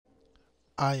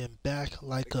I am back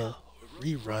like a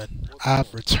rerun.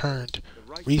 I've returned.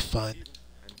 Refund.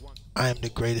 I am the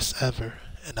greatest ever,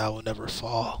 and I will never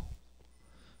fall.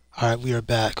 Alright, we are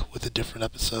back with a different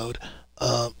episode.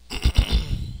 Um,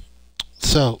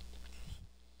 so,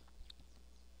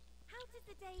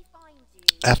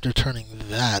 after turning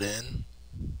that in,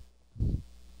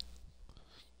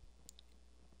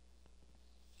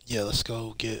 yeah, let's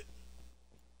go get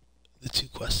the two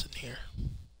quests in here.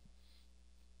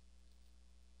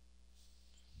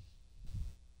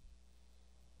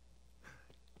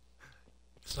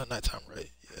 It's not nighttime,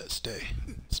 right? Yeah, it's day.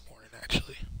 It's morning,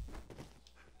 actually.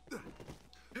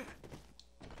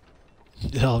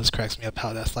 It always cracks me up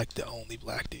how that's like the only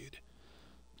black dude.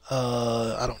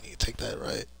 I don't need to take that,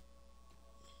 right?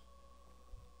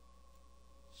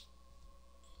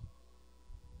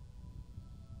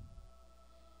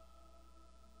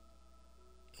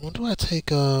 When do I take,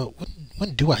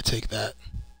 when do I take that?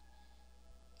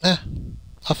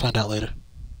 I'll find out later.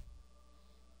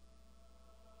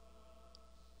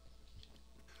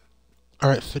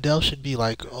 Alright, Fidel should be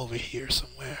like over here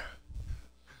somewhere.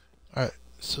 Alright,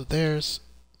 so there's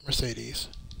Mercedes.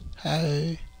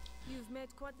 Hey. You've made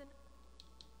quite the...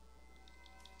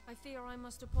 I fear I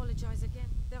must apologize again.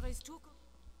 There is too...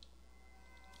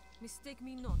 Mistake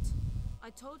me not. I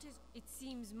told his... It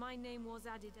seems my name was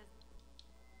added as...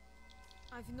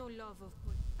 I've no love of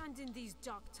good. And in these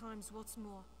dark times, what's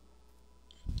more?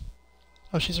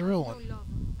 Oh, she's a real one. No love.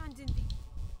 And in the...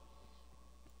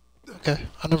 Okay,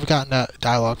 I've never gotten that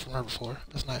dialogue from her before.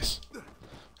 That's nice.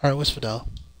 Alright, what's Fidel?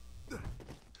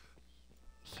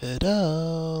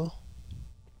 Fidel.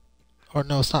 Or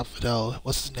no, it's not Fidel.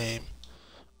 What's his name?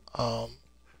 I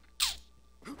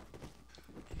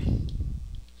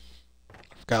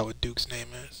forgot what Duke's name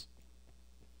is.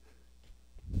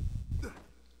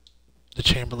 The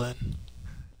Chamberlain.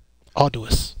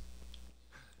 Alduus.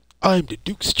 I'm the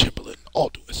Duke's Chamberlain,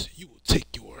 Alduus. You will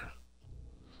take your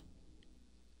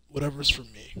whatever's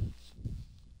from me.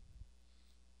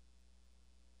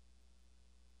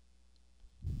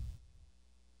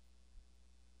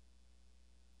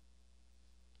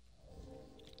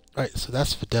 Right, so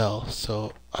that's Fidel.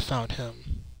 So I found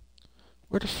him.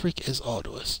 Where the freak is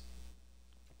Alduus?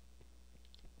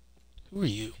 Who are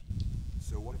you?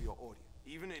 So what of your audience?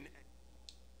 Even in...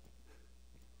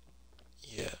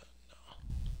 Yeah,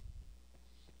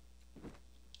 no.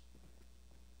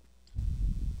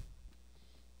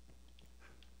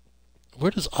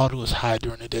 Where does Alduus hide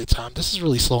during the daytime? This is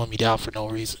really slowing me down for no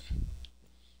reason.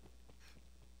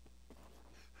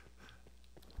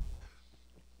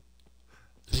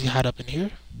 Does he hide up in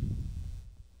here?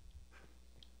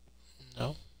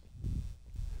 No.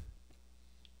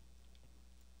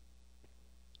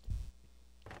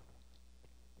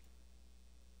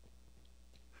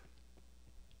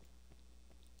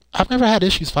 I've never had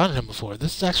issues finding him before.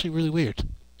 This is actually really weird.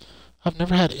 I've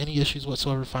never had any issues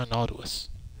whatsoever finding Alduus.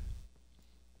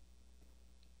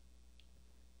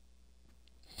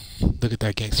 Look at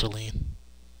that gangster lean.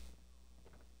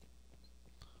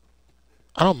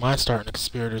 I don't mind starting the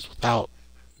conspirators without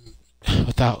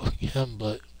him,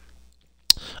 but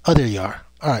oh, there you are.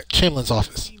 All right, Chamberlain's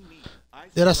office.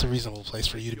 Yeah, that's a reasonable place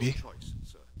for you to be.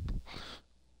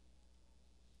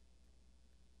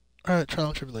 All right, trial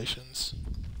and tribulations.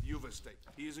 You've a state.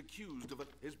 He is accused of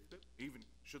his... Even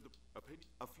should the opinion...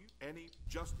 A few... Any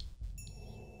just...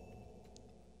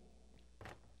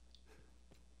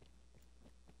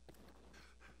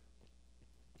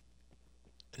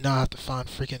 Now I have to find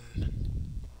freaking...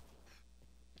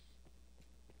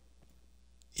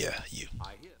 Yeah, you.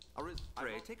 I hear.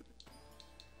 Pray, take a...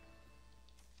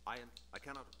 I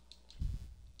cannot...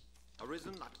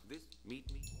 Arisen like this.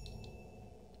 Meet me.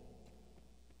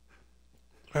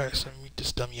 Alright, so meet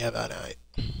this dummy out at night.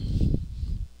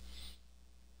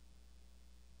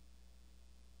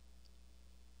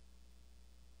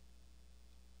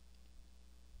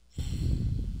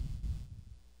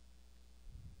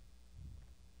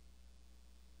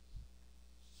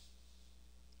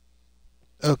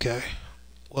 Okay.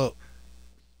 Well,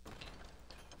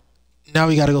 now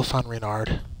we gotta go find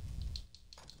Reynard.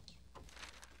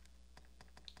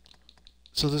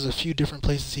 So there's a few different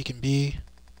places he can be.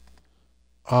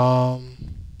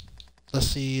 Let's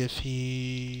see if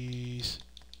he's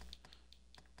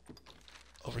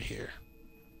over here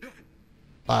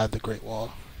by the Great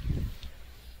Wall.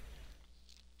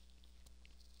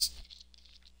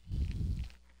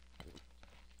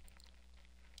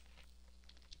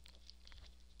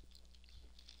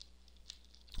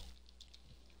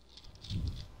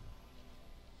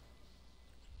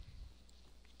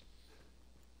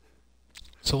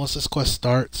 So once this quest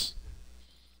starts,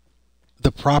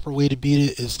 the proper way to beat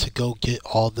it is to go get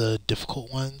all the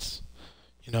difficult ones.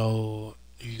 You know,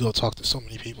 you go talk to so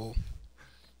many people.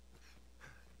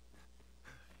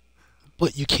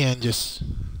 But you can just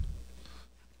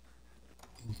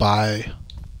buy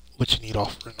what you need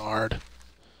off Reynard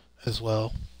as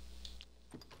well.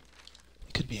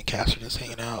 You could be in Castor just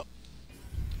hanging out.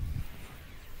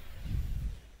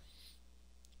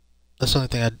 That's the only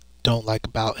thing I don't like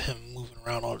about him moving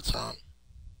around all the time.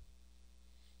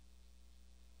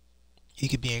 He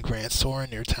could be in Grand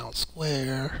Soren near Town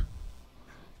Square.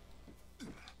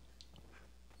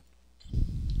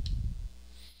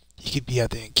 He could be at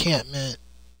the encampment.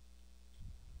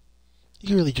 He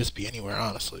could really just be anywhere,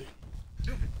 honestly.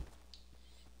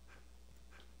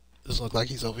 Doesn't look like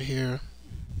he's over here.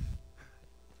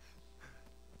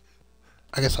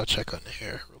 I guess I'll check under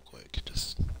here real quick.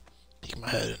 Just peek my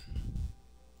head in.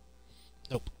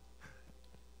 Nope.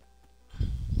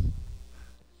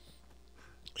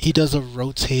 He does a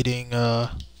rotating I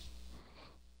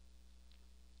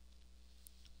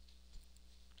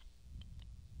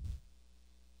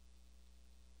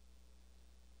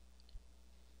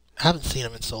haven't seen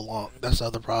him in so long. That's the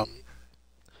other problem.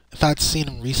 If I'd seen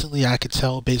him recently, I could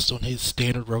tell based on his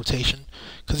standard rotation.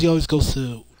 Because he always goes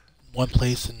to one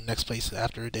place and the next place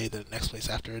after a day, the next place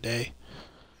after a day.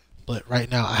 But right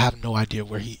now, I have no idea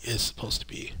where he is supposed to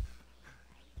be.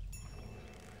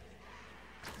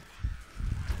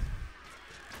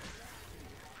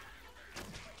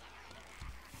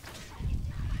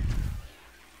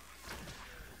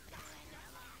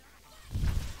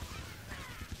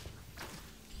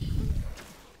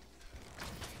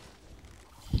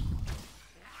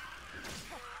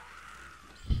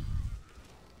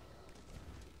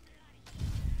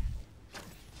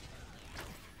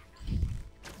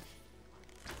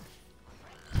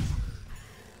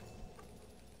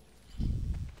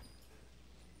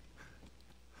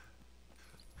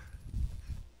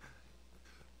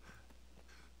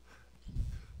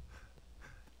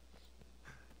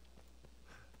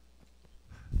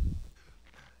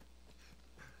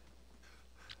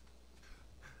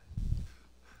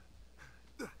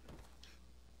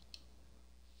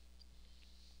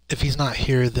 If he's not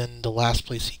here, then the last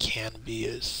place he can be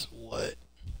is what?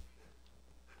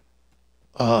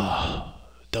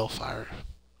 Delphi. I'm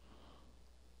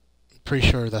pretty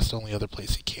sure that's the only other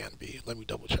place he can be. Let me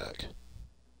double check.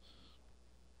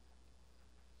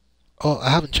 Oh, I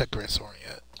haven't checked Grand Soren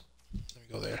yet. Let me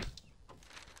go there.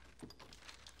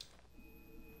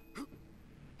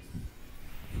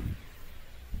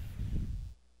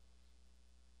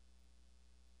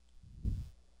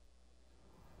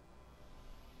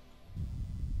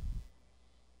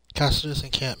 Cassidus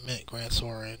Encampment, Grand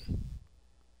Soren.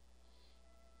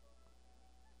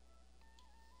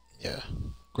 Yeah.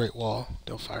 Great Wall,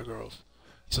 Delphi Grove.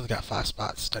 He's only got 5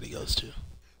 spots that he goes to.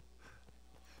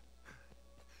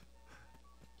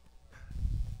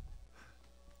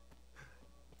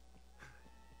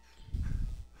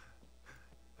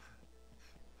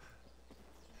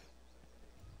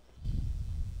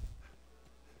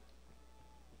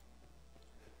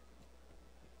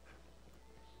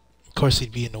 Of course,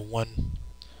 he'd be in the one.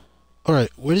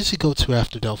 Alright, where does he go to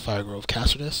after Delphi Grove?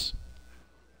 Cassidus?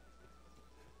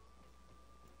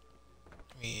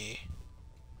 He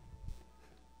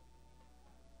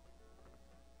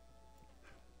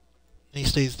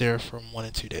stays there from 1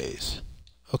 and 2 days.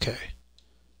 Okay.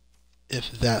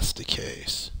 If that's the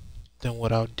case, then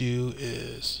what I'll do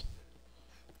is,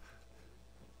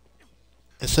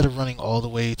 instead of running all the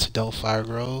way to Delphi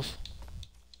Grove,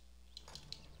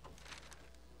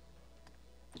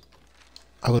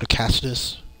 I'll go to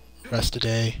Cassidus, rest a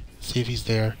day, see if he's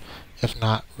there. If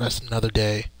not, rest another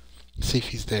day, see if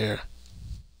he's there.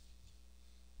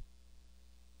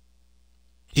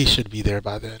 He should be there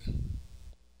by then.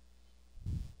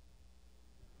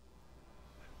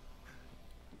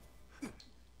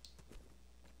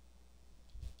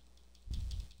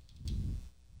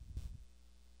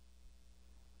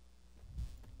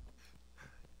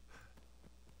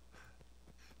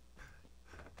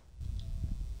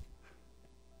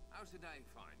 How's the day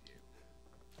find you?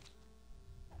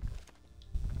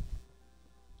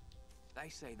 They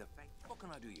say the fact. What can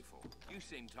I do you for? You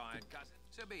seem tired, cousin.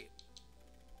 So be it.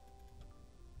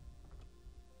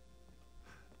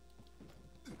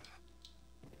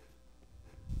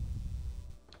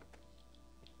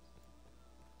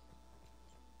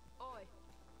 Oi.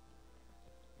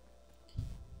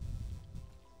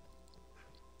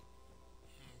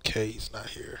 Okay, he's not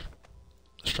here.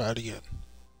 Let's try it again.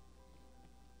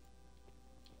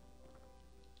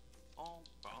 Oh,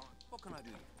 fine. What can I do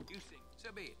you for? You seem.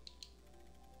 So be it.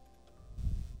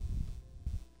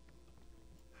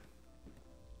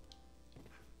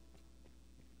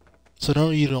 So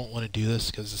no, you don't want to do this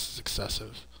because this is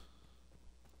excessive.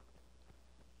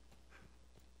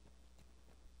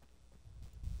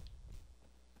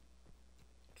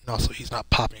 And also, he's not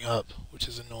popping up, which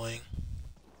is annoying.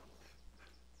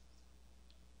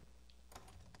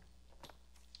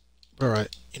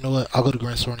 Alright, you know what? I'll go to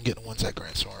Grand Soren and get the ones at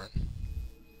Grand Soren.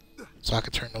 So I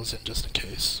can turn those in just in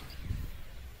case.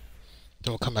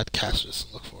 Then we'll come back to Cassius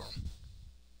and look for them.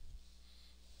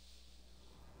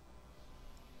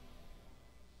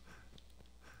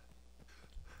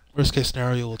 Worst case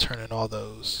scenario, we'll turn in all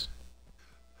those.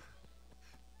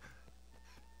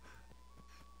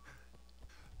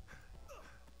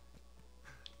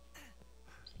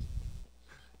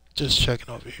 Just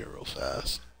checking over here real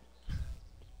fast.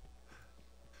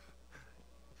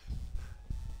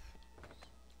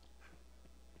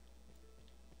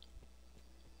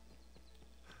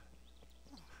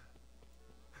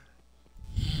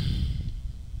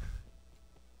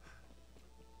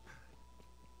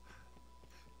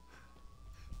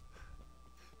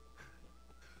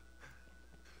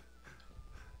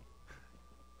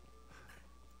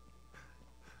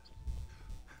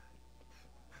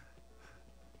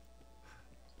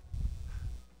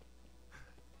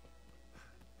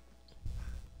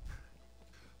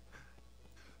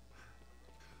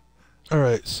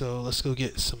 Alright, so let's go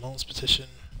get Simone's petition.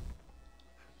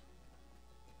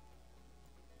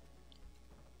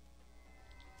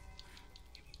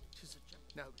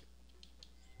 Now go.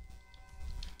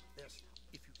 There's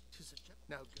if you tis a check.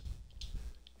 Now go.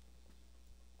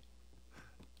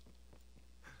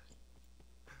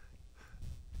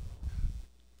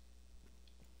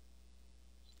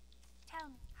 Tell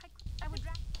me, I would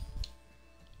rather.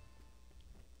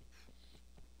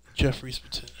 Jeffrey's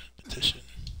petition.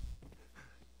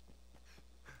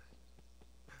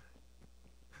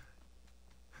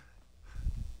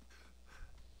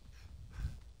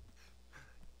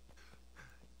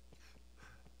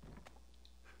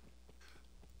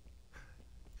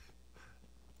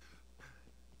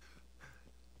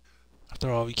 After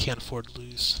all, we can't afford to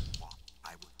lose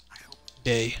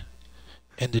Day,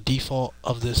 and the default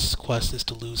of this quest is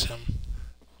to lose him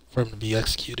for him to be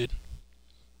executed.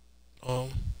 I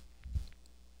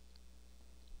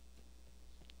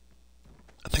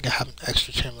think I have an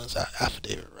extra Chamberlain's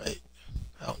affidavit, right?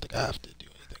 I don't think I have to do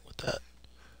anything with that.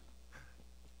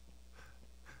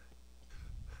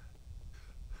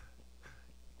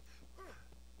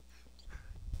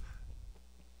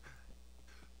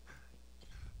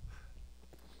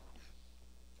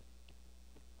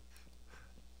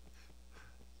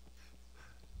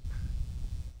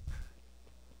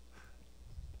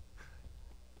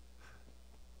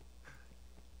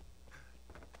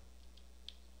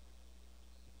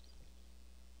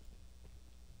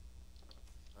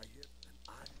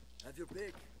 Have your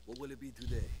pick. What will it be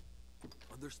today?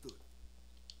 Understood.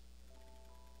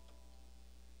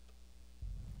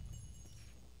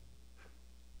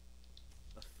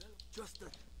 Just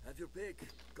have your pick.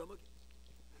 Come again.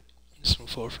 Just move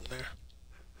forward from there.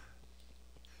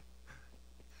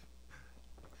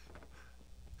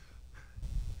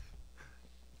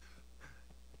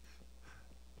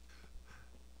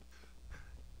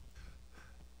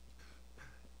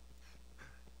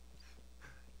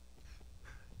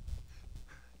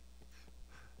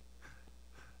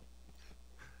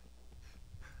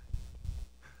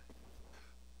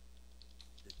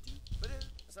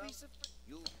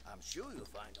 I'm sure you'll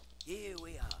find them. Here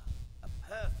we are. A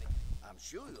perfect. I'm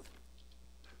sure you'll.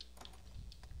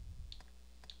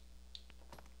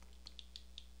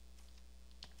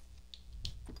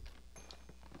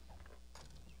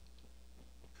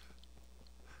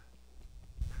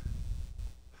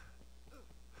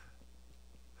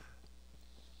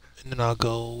 And then I'll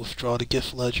go withdraw the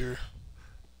gift ledger,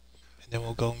 and then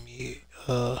we'll go meet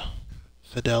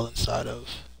Fidel inside of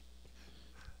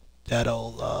that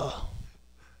old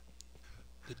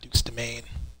the Duke's domain.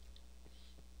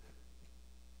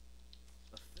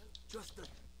 Just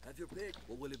have your pick.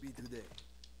 What will it be today?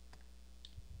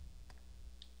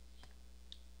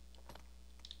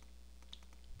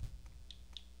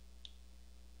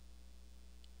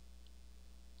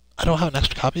 I don't have an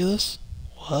extra copy of this?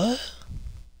 What?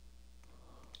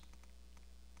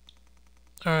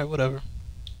 Alright, whatever.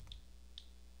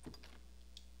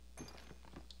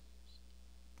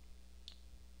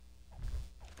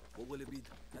 What will it be?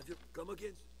 Have you come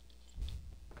again?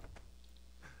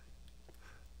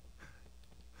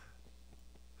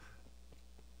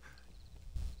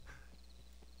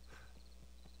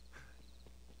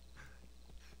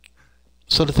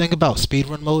 So the thing about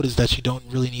speedrun mode is that you don't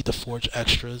really need to forge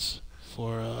extras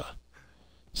for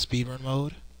speedrun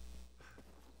mode.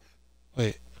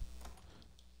 Wait.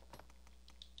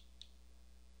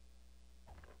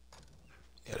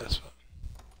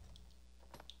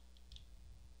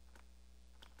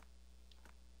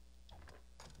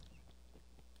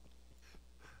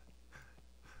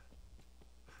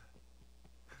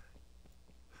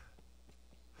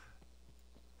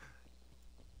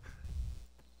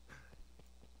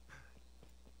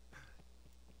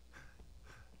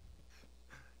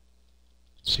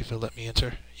 you if it'll let me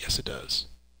enter. Yes, it does.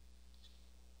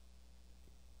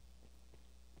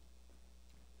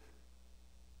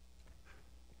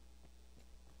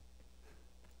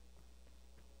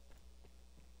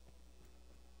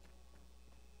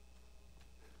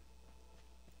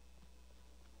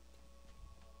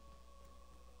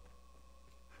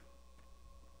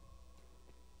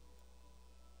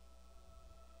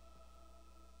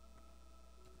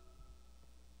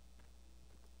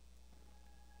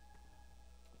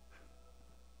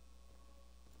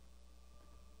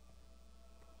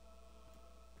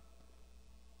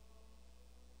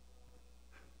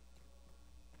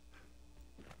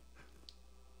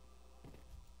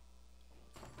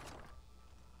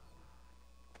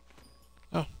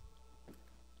 Oh.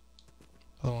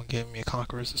 Other one gave me a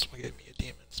conquerors, this one gave me a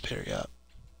demons. Parry up.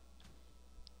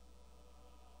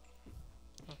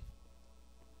 Oh.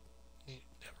 Need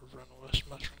never run rush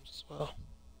mushrooms as well.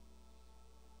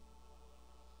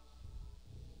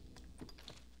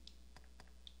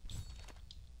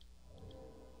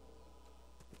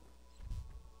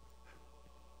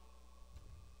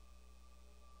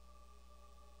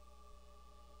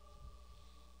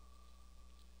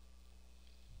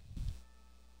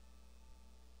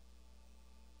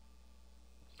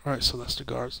 Alright, so that's the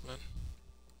guardsman.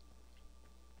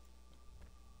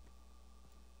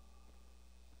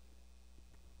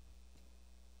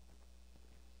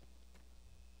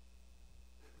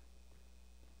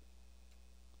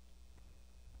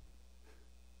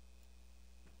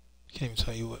 Can't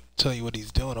even tell you what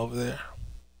he's doing over there.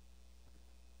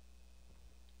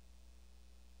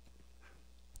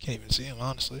 Can't even see him,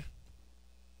 honestly.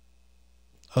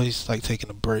 Oh, he's like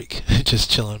taking a break, just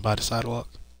chilling by the sidewalk.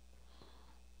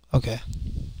 Okay.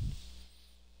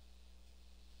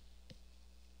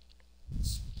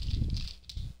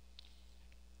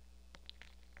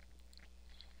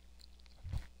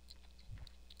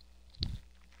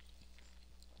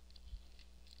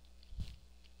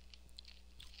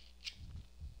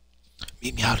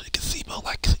 Meet me out at the gazebo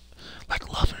like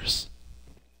lovers.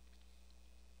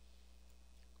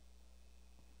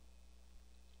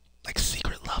 Like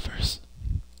secret lovers.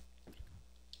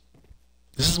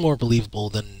 This is more believable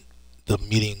than the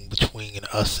meeting between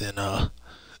us and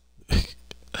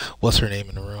what's her name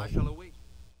in the room? I shall await.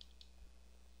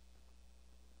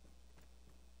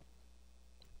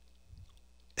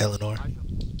 Eleanor.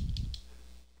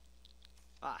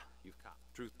 Ah, you've come.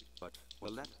 Truth, but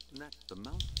well, that the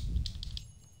mount.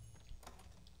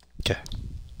 Okay.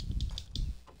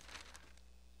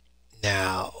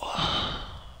 Now.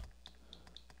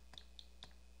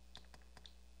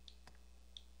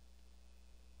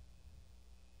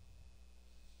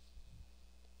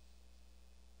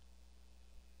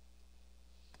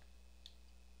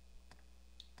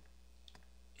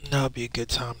 Now would be a good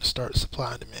time to start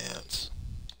supply and demands.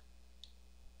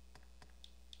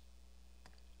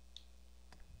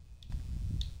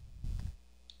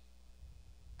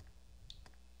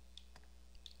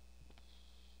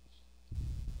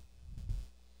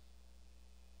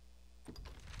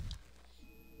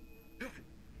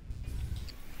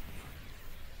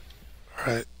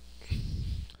 Alright.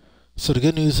 So the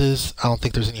good news is I don't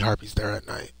think there's any harpies there at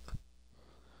night.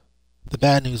 The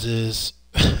bad news is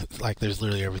like there's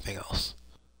literally everything else.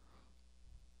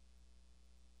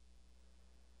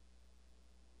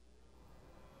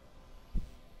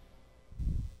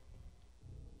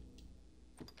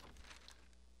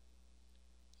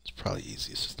 It's probably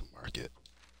easiest just to mark it.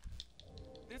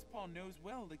 This pawn knows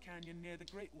well the canyon near the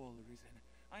Great Wall Arisen.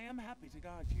 I am happy to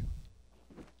guide you.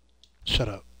 Shut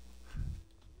up.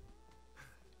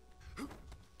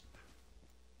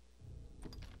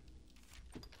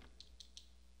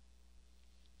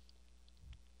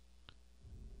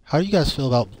 How do you guys feel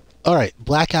about... Alright,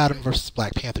 Black Adam versus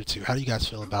Black Panther 2. How do you guys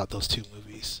feel about those two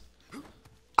movies?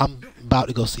 I'm about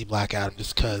to go see Black Adam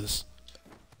just because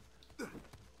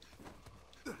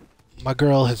my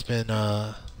girl has been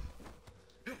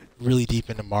really deep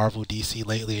into Marvel DC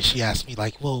lately, and she asked me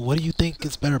like, well, what do you think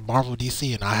is better, Marvel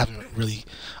DC? And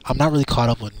I'm not really caught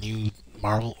up on new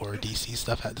Marvel or DC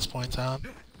stuff at this point in time.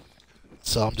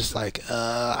 So I'm just like,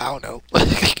 I don't know.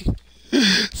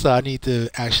 So I need to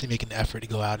actually make an effort to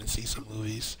go out and see some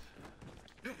movies.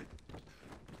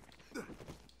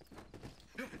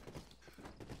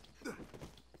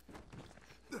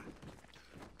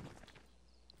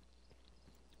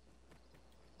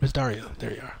 Where's Dario?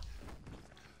 There you are.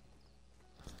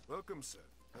 Welcome, sir.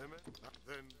 Amen.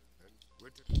 Then and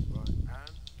written by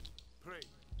and pray.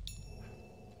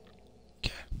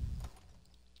 Okay.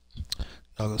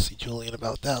 I'll go see Julian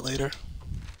about that later.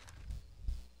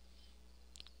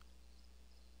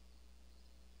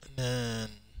 And then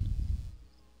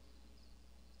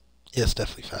Yeah, it's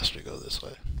definitely faster to go this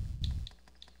way.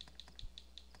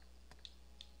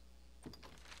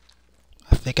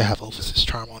 I think I have Ophus's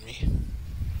charm on me.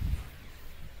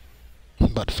 I'm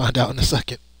about to find out in a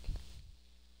second.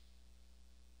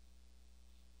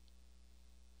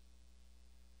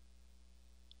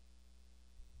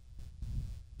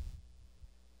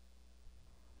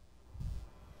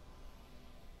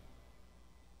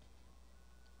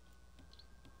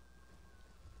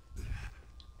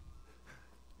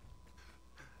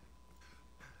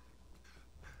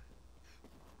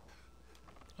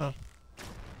 Oh.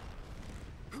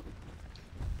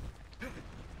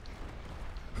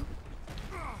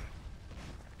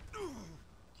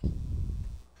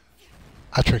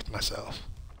 I tricked myself.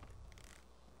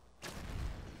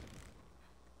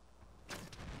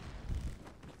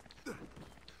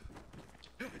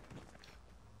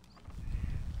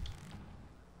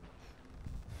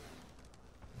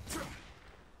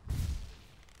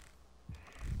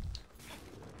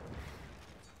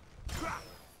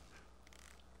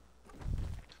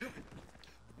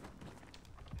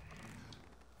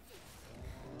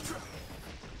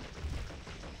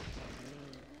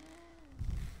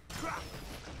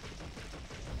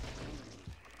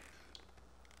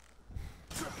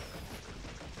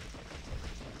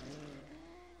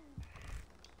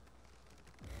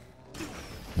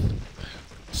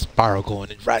 Spiral going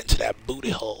right into that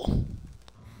booty hole.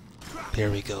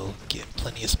 There we go. Getting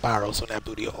plenty of spirals on that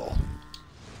booty hole.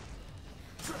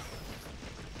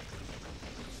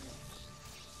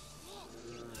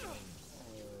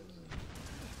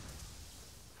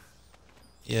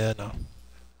 Yeah, no.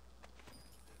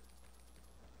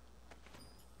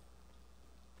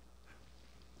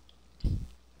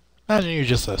 Imagine you're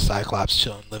just a Cyclops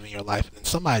chilling, living your life, and then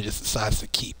somebody just decides to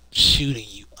keep shooting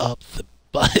you up the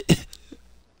butt.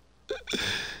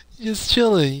 You're just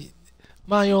chilling.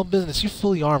 Mind your own business. You're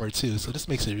fully armored too, so this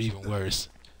makes it even worse.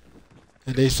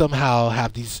 And they somehow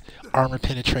have these armor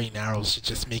penetrating arrows to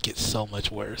just make it so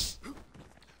much worse.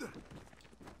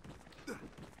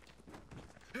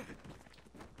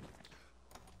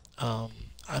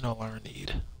 I no longer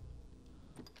need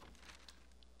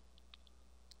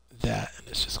that, and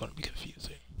it's just going to be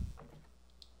confusing.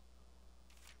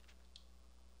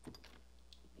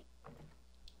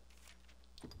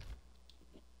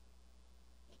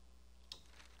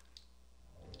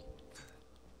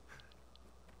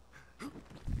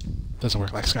 Doesn't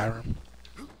work like Skyrim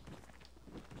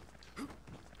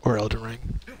or Elden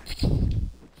Ring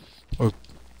or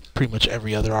pretty much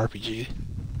every other RPG.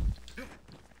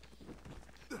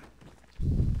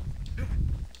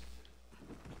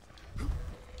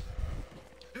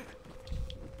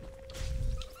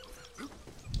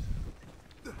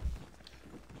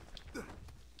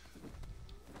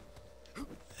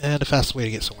 And the fastest way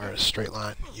to get somewhere is a straight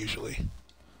line, usually.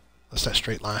 Unless that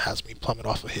straight line has me plummet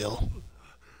off a hill.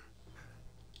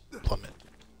 Plummet.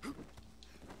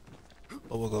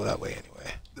 But we'll go that way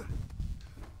anyway.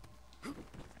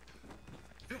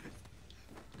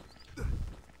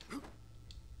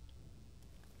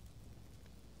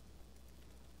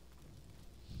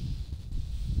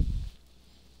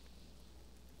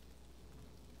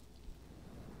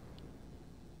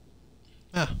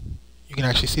 Yeah, you can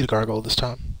actually see the gargoyle this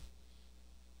time.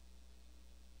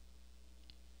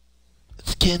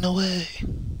 It's getting away.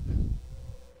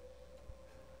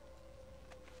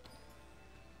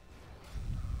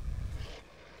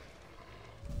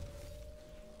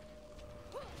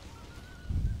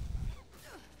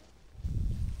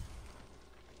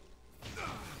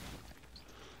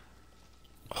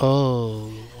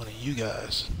 Oh, one of you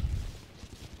guys.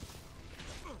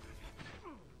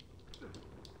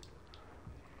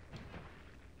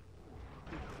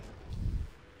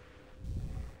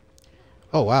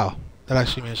 Oh wow, that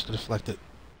actually managed to deflect it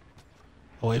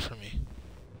away from me.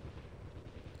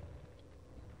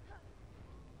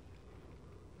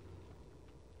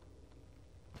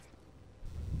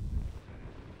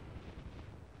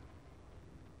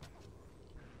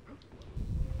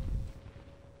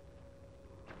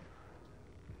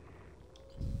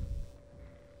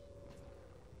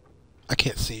 I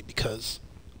can't see because,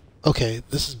 okay,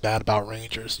 this is bad about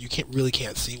rangers. You really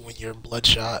can't see when you're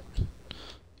bloodshot.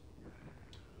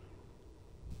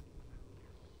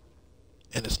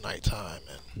 And it's nighttime,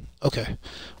 and okay,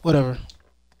 whatever.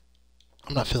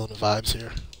 I'm not feeling the vibes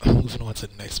here. I'm moving on to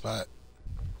the next spot.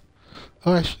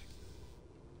 Oh, actually,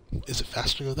 is it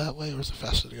faster to go that way, or is it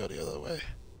faster to go the other way?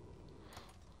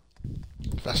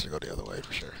 Faster to go the other way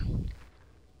for sure.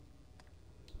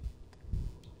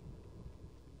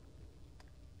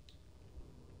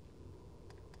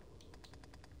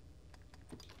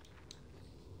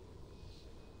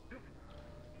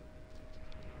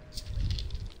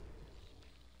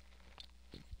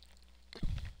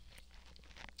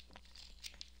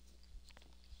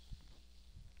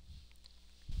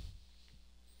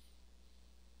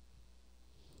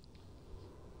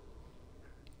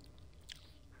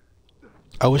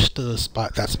 I wish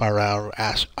that spiral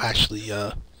actually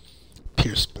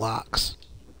pierce blocks.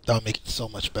 That would make it so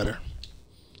much better.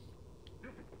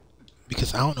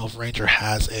 Because I don't know if Ranger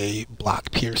has a block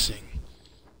piercing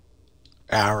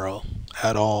arrow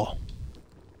at all.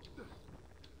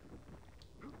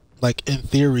 Like in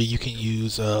theory, you can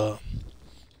use a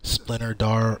splinter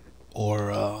dart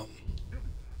or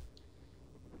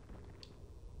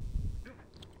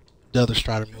the other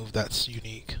strider move that's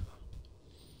unique.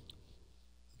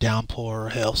 Downpour or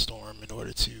hailstorm in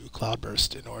order to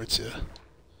cloudburst in order to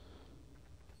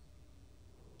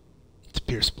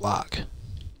pierce block.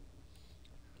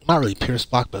 Not really pierce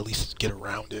block, but at least get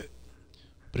around it.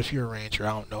 But if you're a ranger,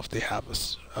 I don't know if they have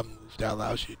a move that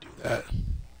allows you to do that.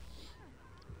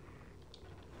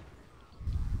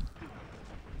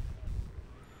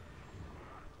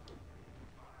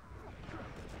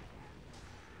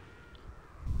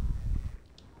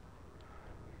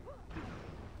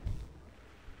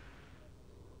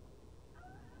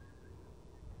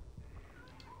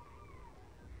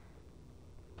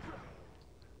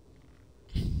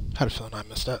 I had a feeling I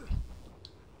missed that.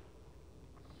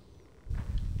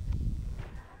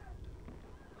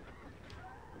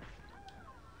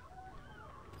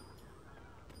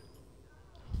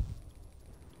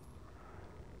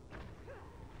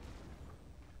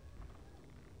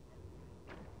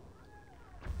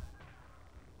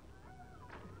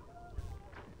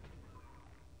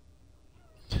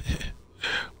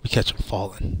 We catch him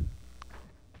falling.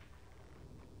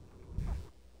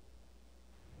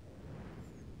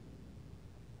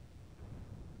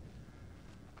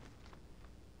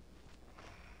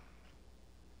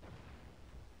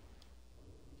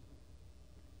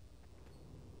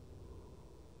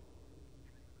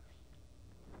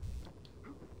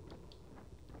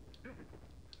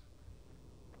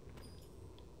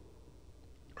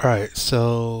 Alright,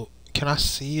 so can I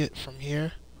see it from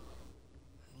here?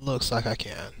 Looks like I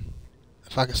can.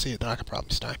 If I can see it, then I can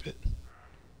probably snipe it.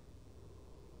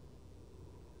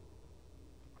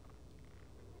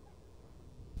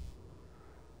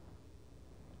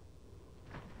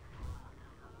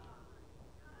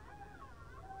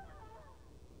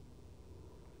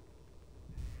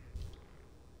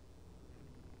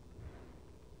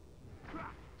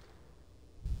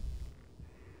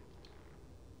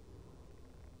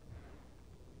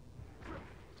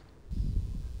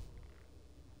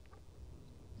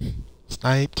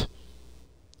 Sniped.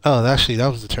 Oh, actually, that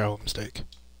was a terrible mistake.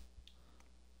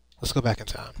 Let's go back in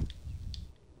time.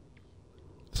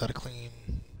 Is that a clean?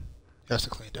 That's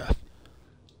a clean death.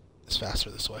 It's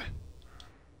faster this way.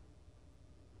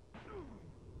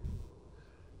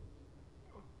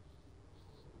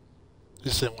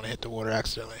 Just didn't want to hit the water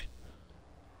accidentally.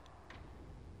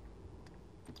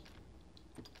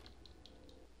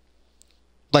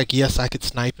 Like, yes, I could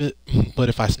snipe it, but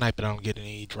if I snipe it, I don't get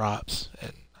any drops.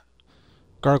 And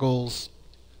gargoyles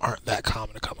aren't that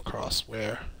common to come across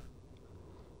where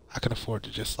I can afford to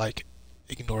just, like,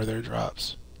 ignore their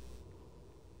drops.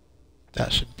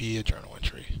 That should be a journal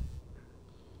entry.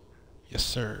 Yes,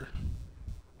 sir.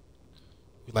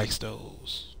 We likes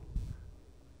those.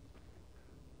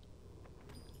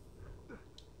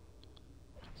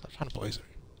 Stop trying to poison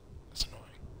me. That's annoying.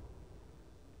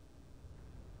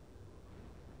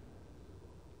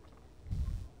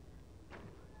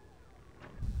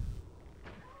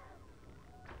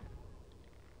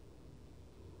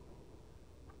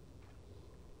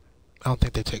 I don't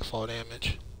think they take fall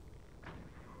damage.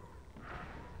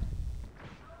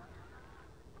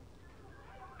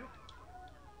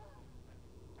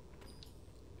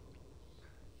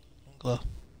 Glow.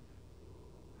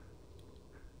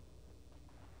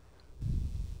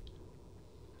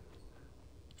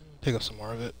 Pick up some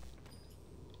more of it.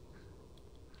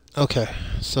 Okay,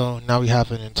 so now we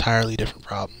have an entirely different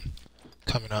problem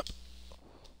coming up.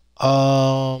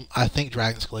 I think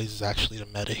Dragon's Glaze is actually the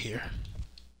meta here,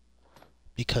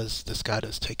 because this guy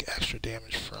does take extra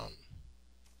damage from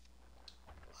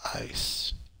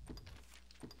ice,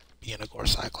 being a Gore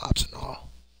Cyclops and all.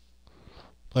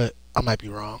 But I might be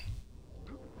wrong.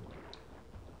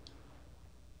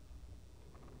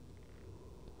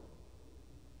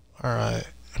 Alright,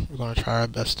 we're going to try our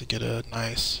best to get a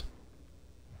nice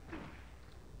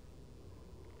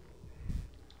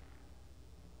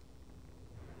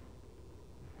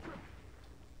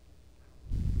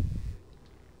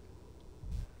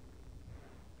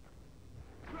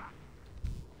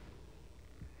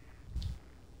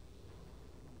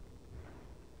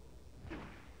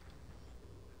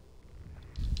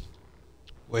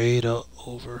way to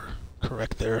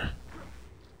overcorrect there.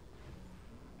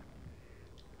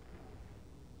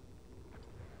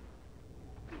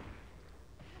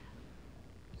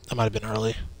 That might have been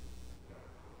early.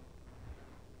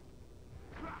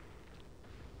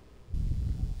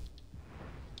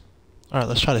 Alright,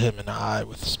 let's try to hit him in the eye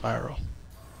with the spiral.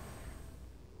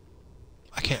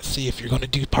 I can't see if you're going to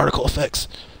do particle effects.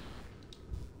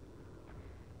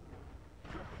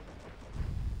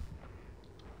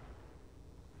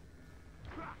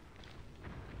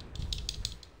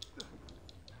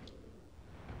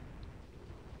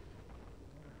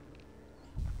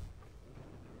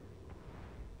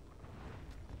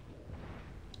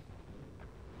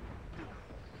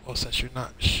 Well, since you're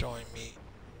not showing me...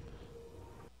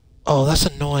 Oh, that's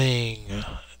annoying.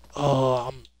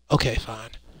 Oh, okay,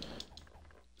 fine.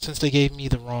 Since they gave me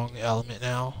the wrong element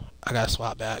now, I gotta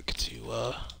swap back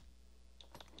to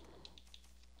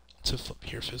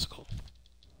pure physical.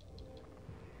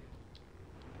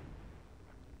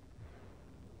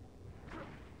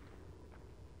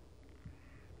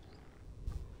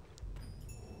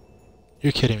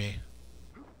 You're kidding me.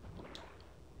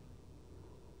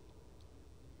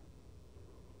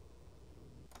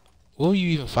 What were you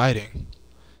even fighting?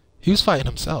 He was fighting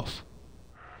himself.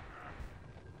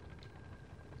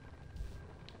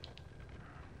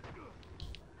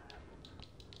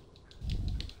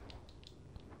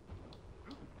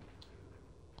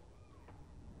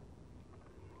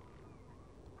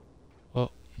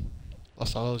 Well,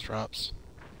 lost all those drops.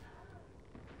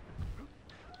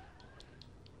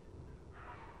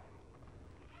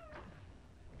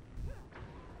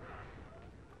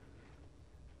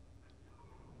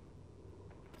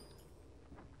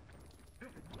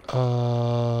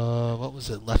 What was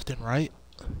it? Left and right?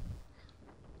 I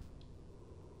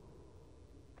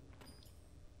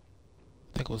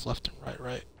think it was left and right,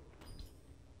 right?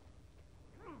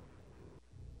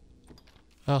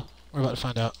 Oh, we're about to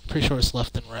find out. Pretty sure it's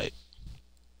left and right.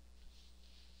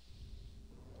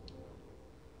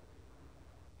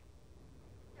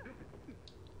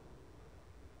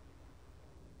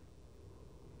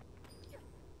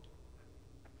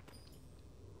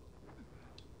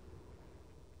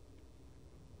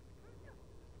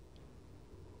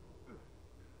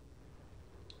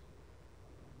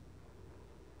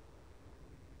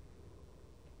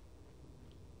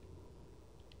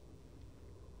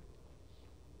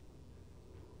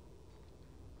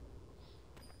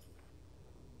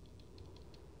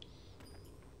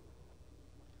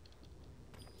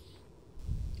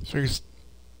 Figures.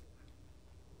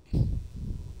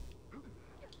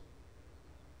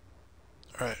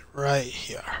 Alright, right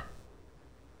here.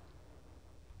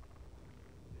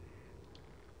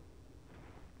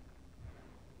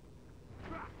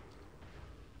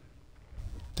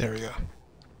 There we go.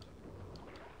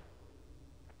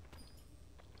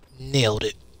 Nailed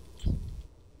it.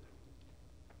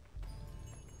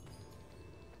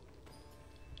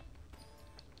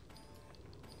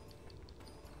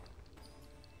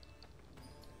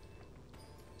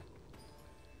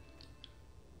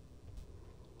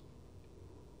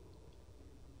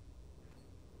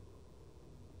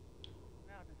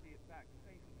 Now to see it back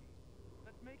safely.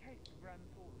 Let's make haste and run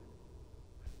forward.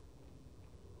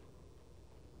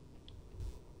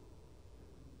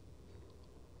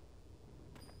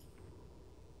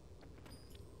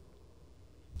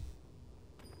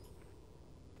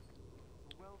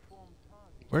 A well-formed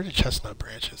party. Where are the chestnut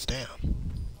branches? Damn.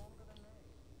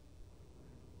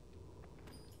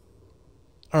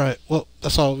 Alright, well,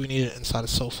 that's all we needed inside of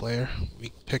Soul Flare.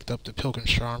 We picked up the Pilgrim's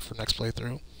Charm for next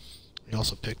playthrough. We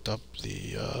also picked up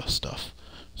the stuff.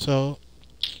 So,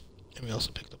 and we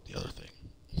also picked up the other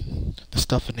thing. The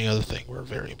stuff and the other thing were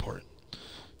very important.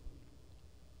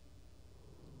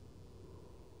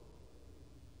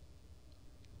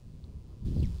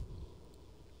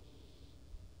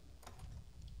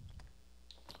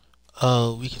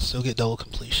 We can still get double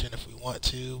completion if we want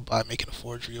to by making a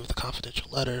forgery of the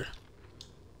confidential letter.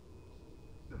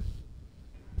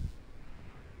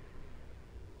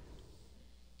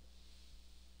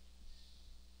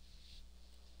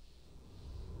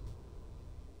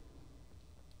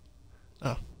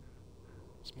 Oh,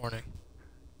 it's morning.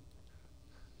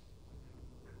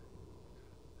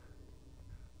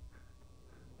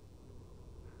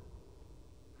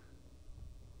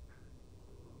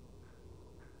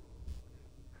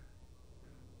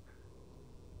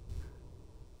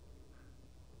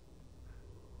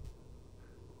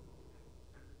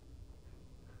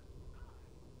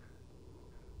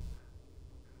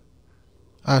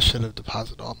 I should have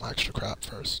deposited all my extra crap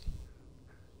first.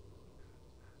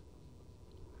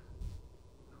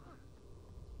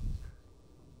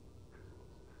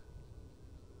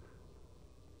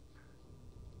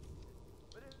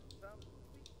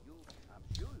 I'm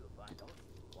sure you'll find out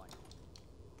why.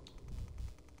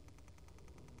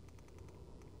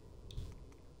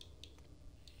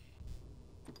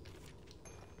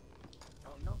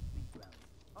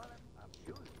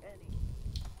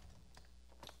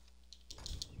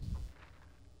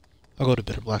 I'll go to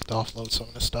Bitter Black to offload some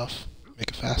of this stuff,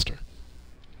 make it faster.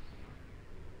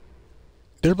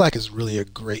 Bitter Black is really a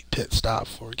great pit stop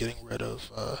for getting rid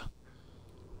of,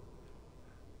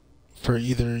 for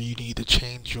either you need to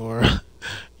change your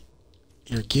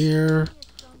your gear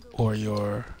or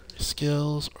your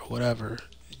skills or whatever.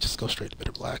 You just go straight to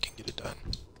Bitter Black and get it done.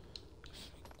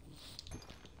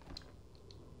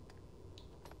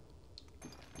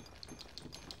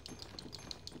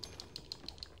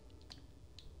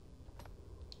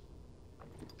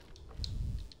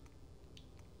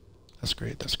 That's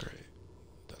great, that's great,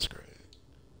 that's great.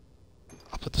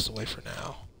 I'll put this away for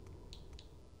now.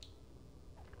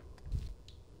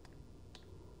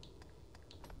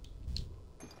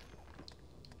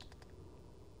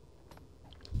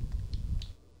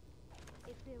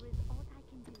 If there is aught I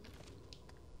can do.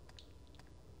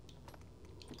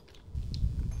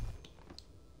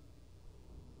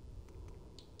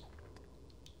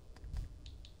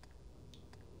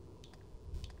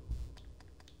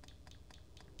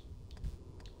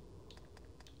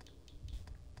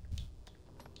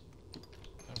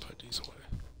 I'll put these away.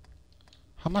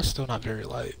 How am I still not very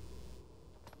light?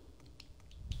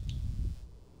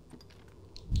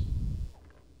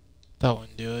 That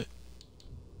wouldn't do it.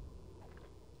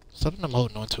 Something I'm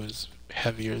holding onto is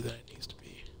heavier than it needs to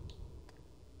be.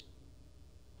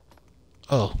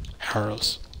 Oh,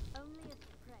 arrows. Only its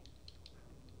prey.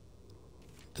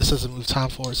 This doesn't move time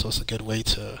forward, so it's a good way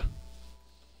to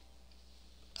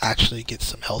actually get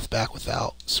some health back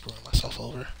without screwing myself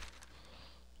over.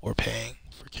 Or paying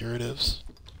for curatives.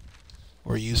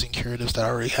 Or using curatives that I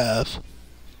already have.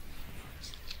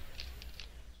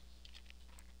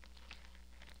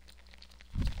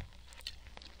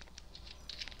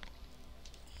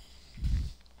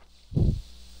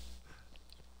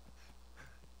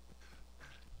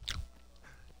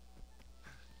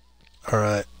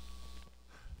 Alright.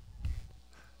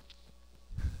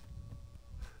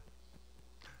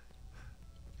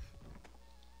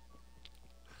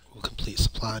 We'll complete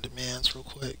supply and demands real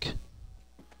quick.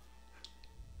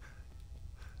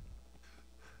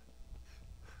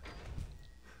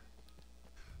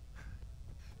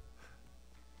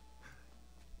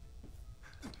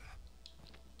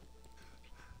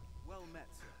 Well met,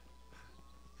 sir.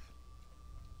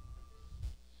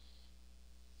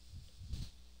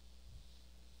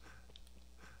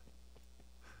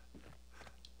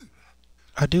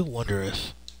 I do wonder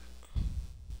if...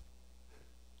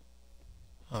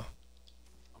 Huh.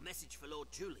 A message for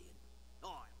Lord Julian. Aye,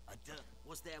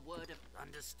 was there word of...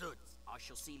 Understood. I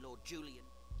shall see Lord Julian.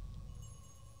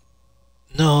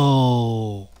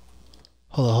 No!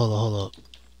 Hold up, hold up, hold up.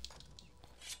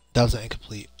 That was an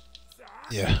incomplete.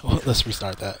 Yeah, well, let's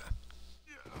restart that.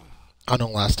 I know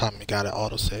last time we got an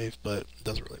autosave, but it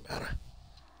doesn't really matter.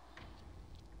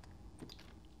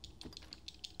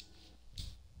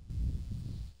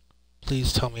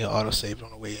 Please tell me it autosaved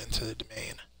on the way into the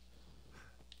domain.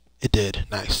 It did.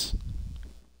 Nice.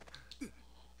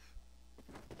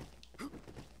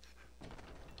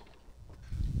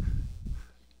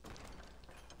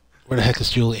 Where the heck is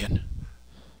Julian?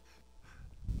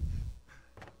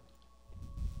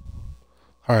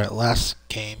 Alright, last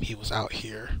game he was out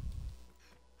here.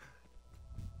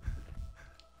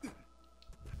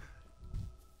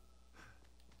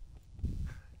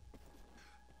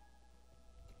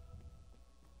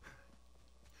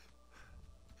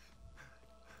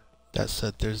 That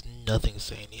said, there's nothing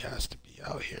saying he has to be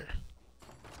out here.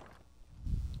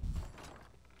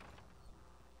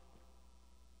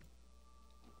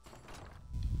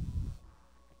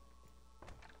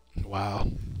 Wow.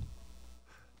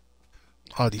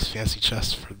 All these fancy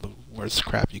chests for the worst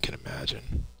crap you can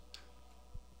imagine.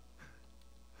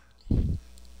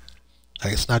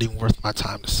 Like, it's not even worth my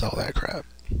time to sell that crap.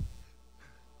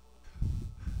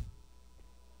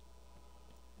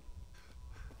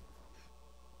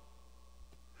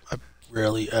 I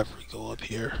rarely ever go up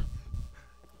here.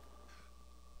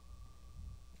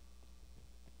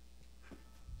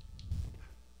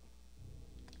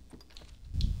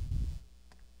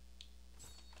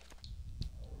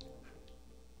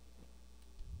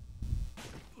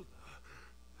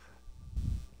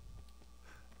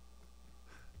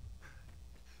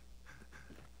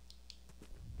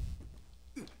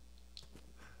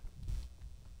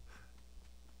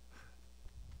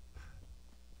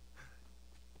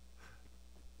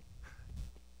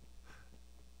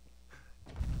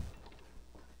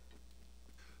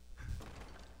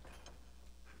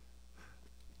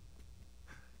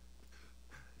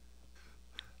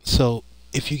 So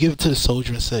if you give it to the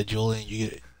soldier instead of Julian, you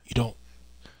don't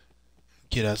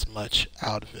get as much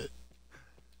out of it.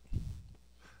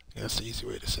 That's the easy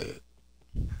way to say it.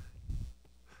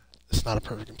 it's not a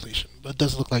perfect completion, but it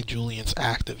doesn't look like Julian's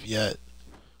active yet.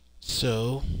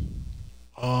 So,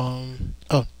 oh,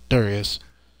 there he is.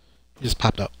 He just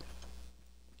popped up.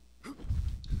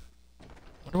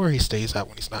 Wonder where he stays at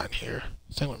when he's not in here.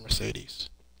 Same with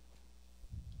Mercedes.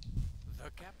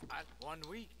 The cap at 1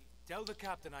 week. Tell the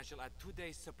captain I shall add 2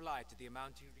 days' supply to the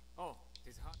amount you. Oh, it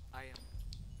is hot. I am.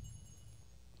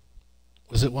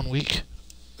 Was it 1 week?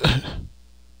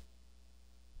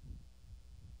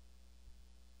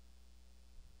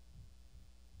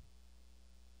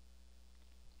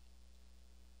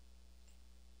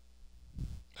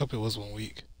 Hope it was 1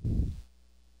 week.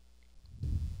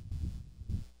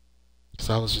 Cause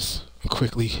I was just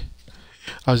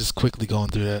quickly going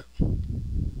through that.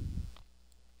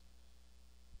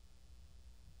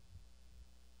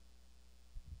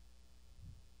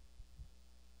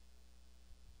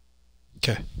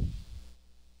 Okay.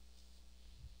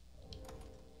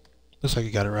 Looks like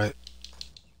you got it right.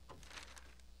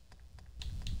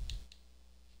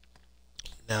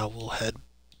 Now we'll head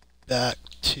back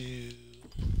to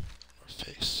our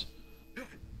face. And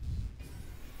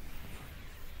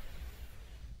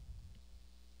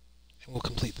we'll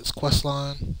complete this quest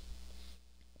line.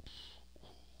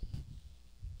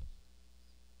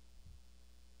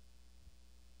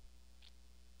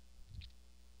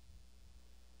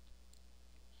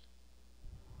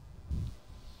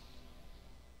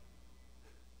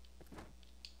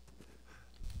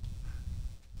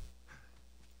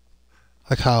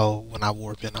 Like how when I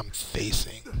warp in, I'm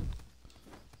facing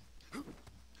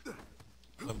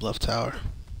my bluff tower.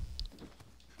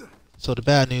 So the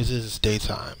bad news is it's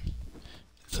daytime.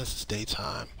 Since it's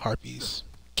daytime, harpies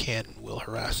can and will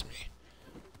harass me.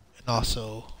 And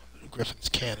also, griffins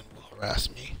can and will harass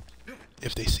me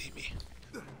if they see me.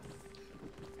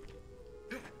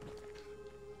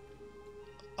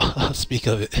 Speak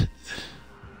of it.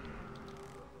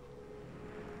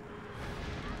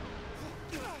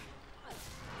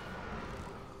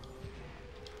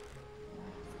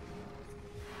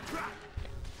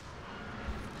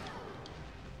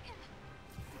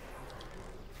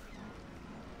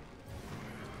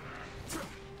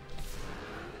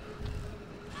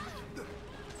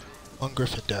 One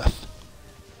griffin death.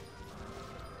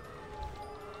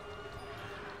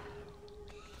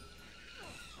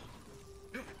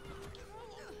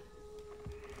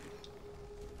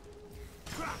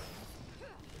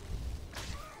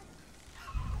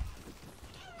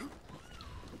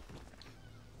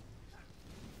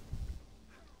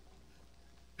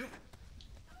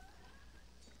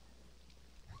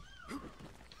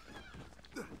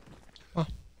 Well,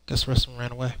 guess the rest of them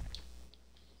ran away.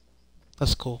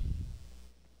 That's cool.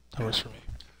 That works for me.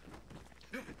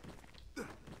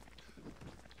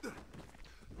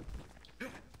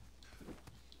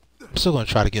 I'm still going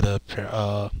to try to get a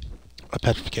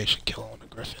petrification kill on a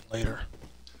griffin later.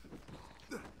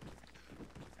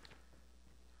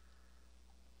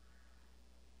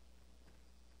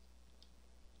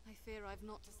 I fear I've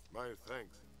not. My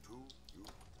thanks to you.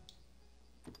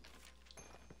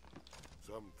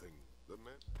 Something the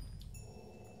man.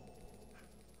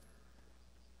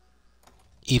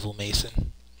 Evil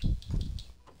Mason. You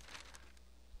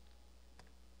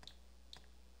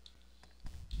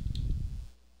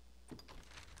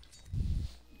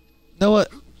know what?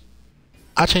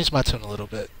 I changed my tune a little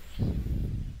bit.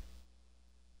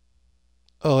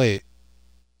 Oh wait.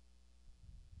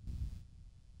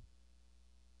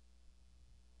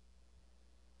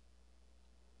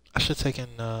 I should have taken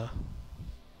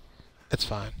it's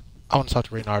fine. I want to talk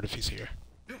to Reynard if he's here.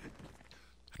 And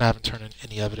I haven't turned in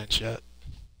any evidence yet.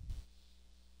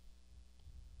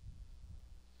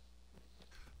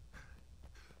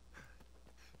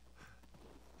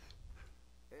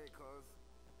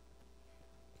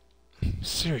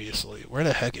 Seriously, where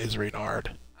the heck is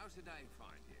Reynard? How's the day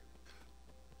find you?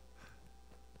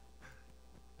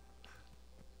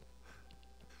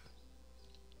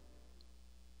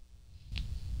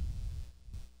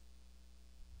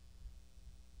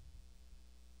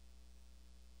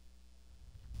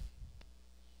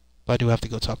 But I do have to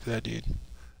go talk to that dude.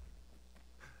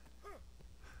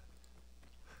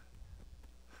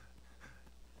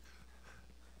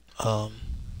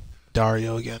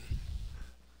 Dario again.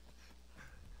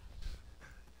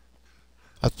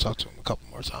 I have to talk to him a couple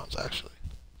more times, actually.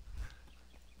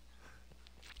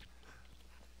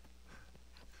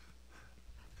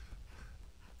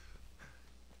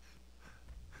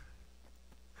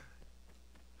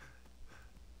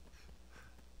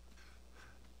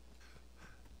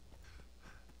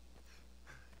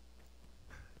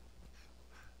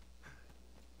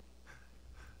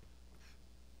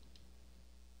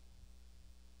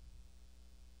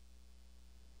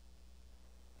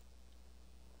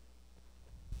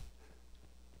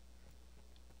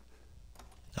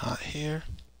 here.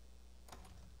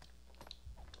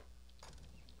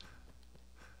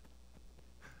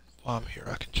 While I'm here,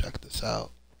 I can check this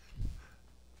out.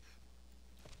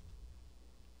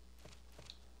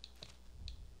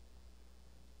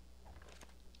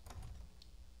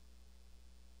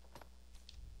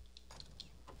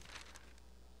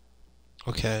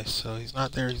 Okay, so he's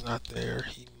not there, he's not there.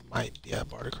 He might be at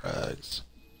Barter Crags.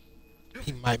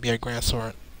 He might be at Grand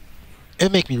Soren.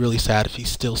 It'd make me really sad if he's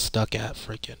still stuck at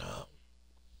freaking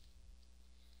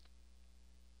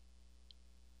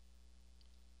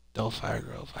Delphire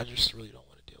Grove. I just really don't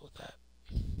want to deal with that.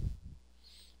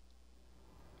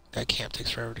 That camp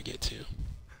takes forever to get to.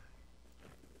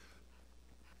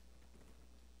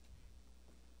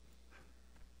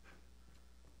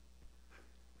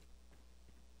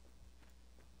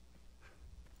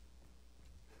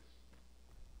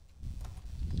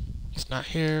 He's not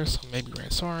here, so maybe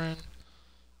Grand Soren.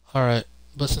 Alright,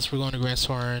 but since we're going to Grand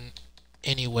Soren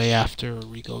anyway after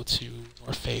we go to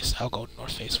North Face, I'll go to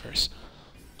North Face first.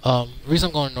 The reason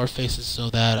I'm going to North Face is so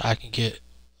that I can get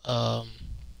the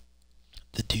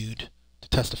dude to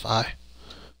testify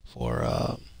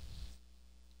for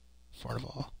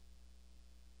Fornival.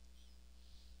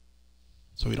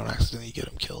 So we don't accidentally get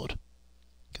him killed.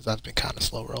 Because I've been kind of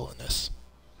slow rolling this.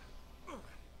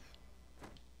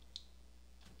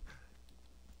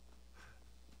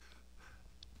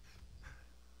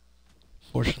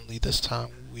 Fortunately, this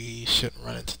time we shouldn't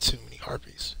run into too many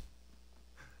harpies.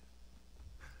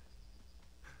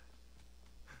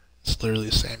 It's literally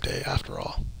the same day after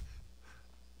all.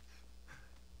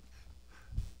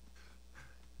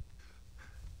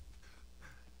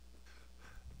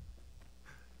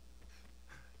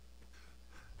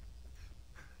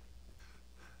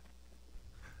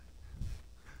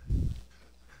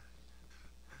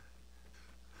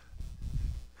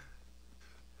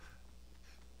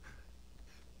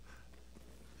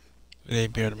 They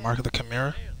bear the mark of the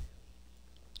Chimera?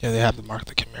 Yeah, they have the mark of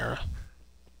the Chimera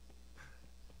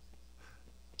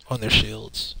on their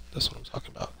shields. That's what I'm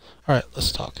talking about. Alright,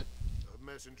 let's talk. A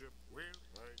messenger will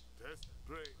I test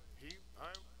pray he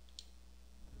I'm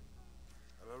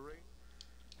hello Ray.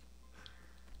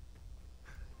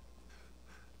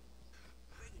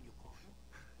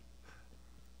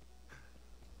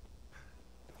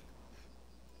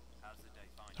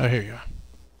 Oh, here you are.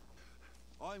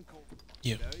 I'm called.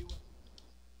 You. Very well.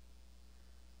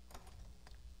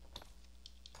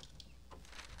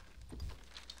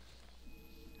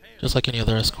 Just like any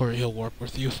other escort, he'll warp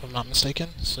with you if I'm not mistaken,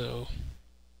 so...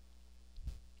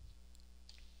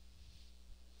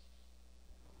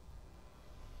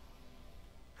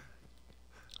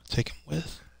 Take him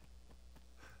with.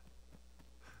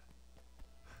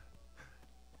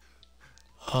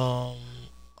 I'm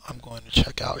going to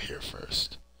check out here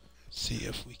first. See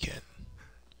if we can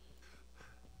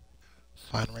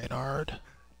find Reynard.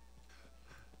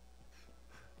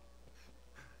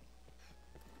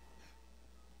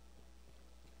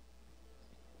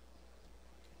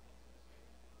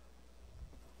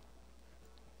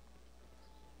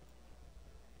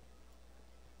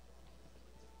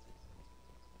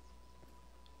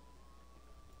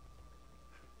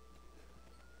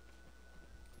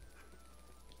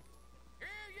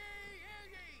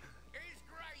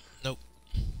 Nope.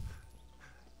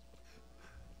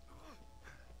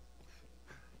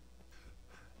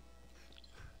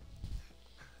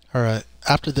 Alright,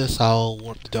 after this I'll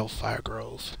warp to Delphire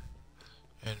Grove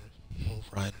and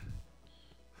run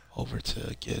over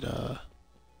to get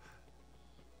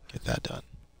that done.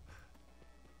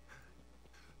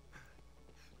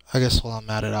 I guess while I'm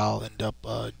at it I'll end up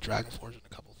Dragon Forging a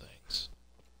couple things.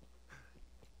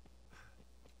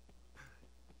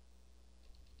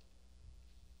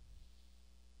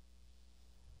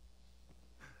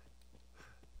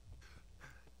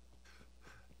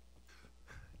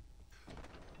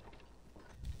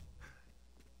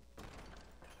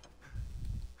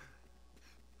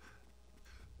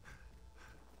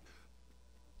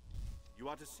 You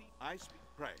are to see I speak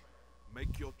pray.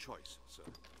 Make your choice, sir.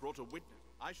 Brought a witness.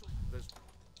 I shall there's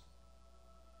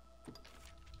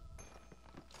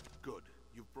good.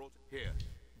 You've brought here.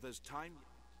 There's time.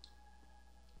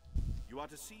 You are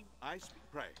to see I speak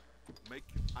pray. Make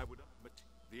you I would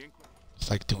the inquiry.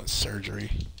 It's like doing surgery.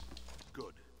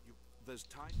 Good. There's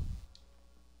time.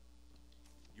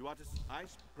 You are to I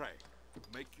pray.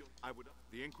 Make your I would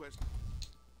the inquest.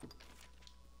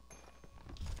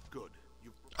 Good.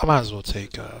 I might as well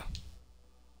take You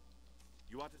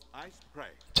are to I pray.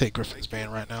 take Griffin's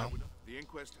band right now. The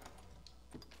inquest.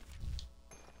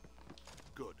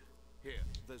 Good. Here.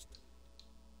 There's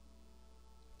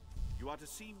you are to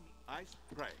see me I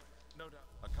pray. No doubt.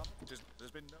 A couple.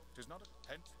 There's been no. Tis not a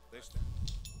hence this.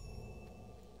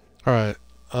 Alright,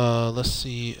 let's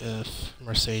see if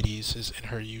Mercedes is in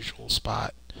her usual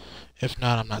spot. If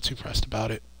not, I'm not too pressed about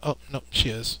it. Oh, no, she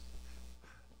is.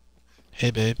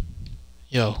 Hey, babe.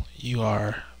 Yo, you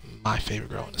are my favorite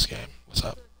girl in this game. What's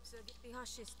up? The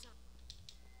hush is tough.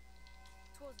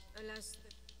 'Twas, alas,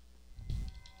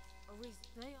 a reason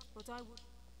they are, but I would.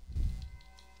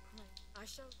 Pray, I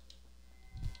shall.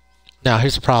 Now,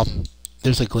 here's the problem.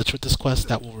 There's a glitch with this quest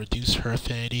that will reduce her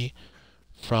affinity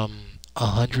from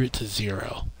 100 to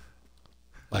 0.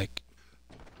 Like,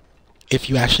 if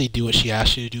you actually do what she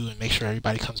asked you to do and make sure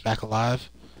everybody comes back alive,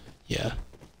 yeah,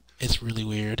 it's really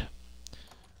weird.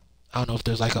 I don't know if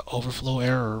there's like an overflow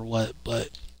error or what,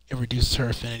 but it reduces her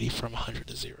affinity from 100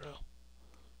 to 0.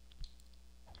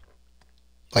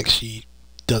 Like she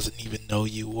doesn't even know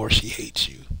you or she hates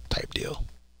you type deal.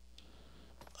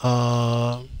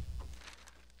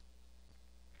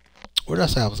 Where did I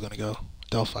say I was going to go?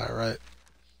 Delphi, right?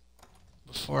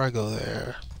 Before I go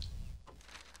there,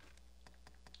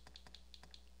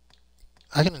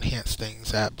 I can enhance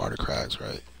things at Barter Crags,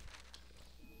 right?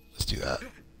 Let's do that.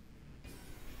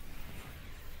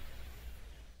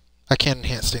 I can't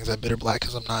enhance things at Bitter Black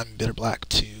because I'm not in Bitter Black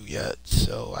 2 yet,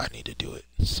 so I need to do it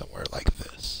somewhere like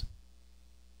this.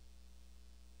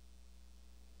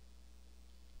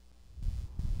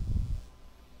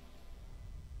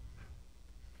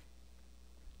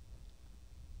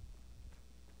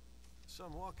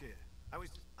 Some walk here.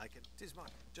 I can. Tis mine.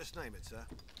 Just name it, sir.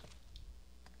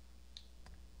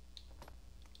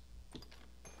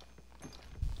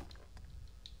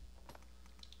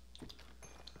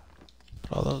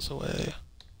 Put all those away.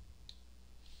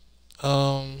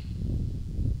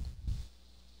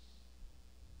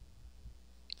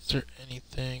 Is there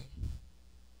anything?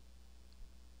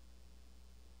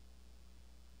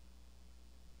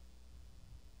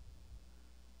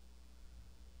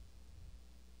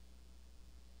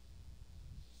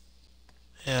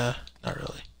 Yeah, not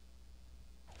really.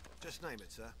 Just name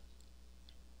it, sir.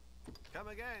 Come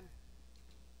again.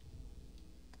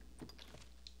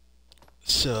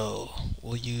 So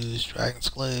we'll use Dragon's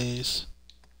Glaze.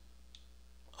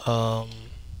 Little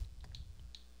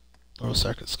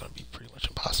Circuit's gonna be pretty much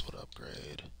impossible to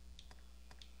upgrade.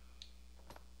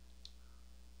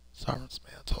 Sovereign's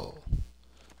Mantle.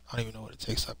 I don't even know what it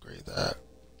takes to upgrade that.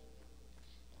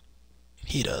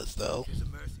 He does though. Tis a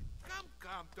mercy.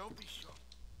 Come, don't be sure.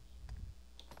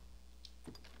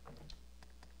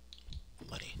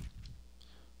 Money.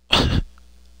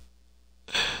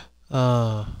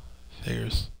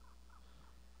 Figures.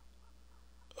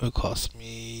 It would cost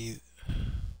me.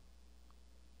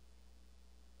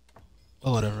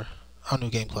 Well, whatever. I'll do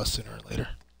Game Plus sooner or later.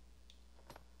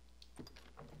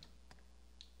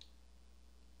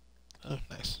 Oh,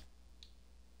 nice.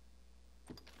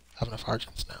 I have enough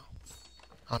Argents now.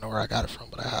 I don't know where I got it from,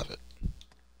 but I have it.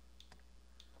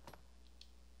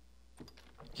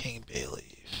 King Bay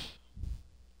Leaf.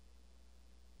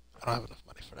 I don't have enough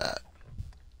money for that.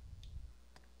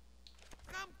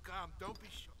 Come, don't be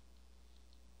sure.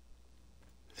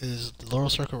 Is the Laurel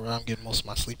Circle where I'm getting most of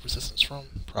my sleep resistance from?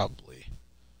 Probably.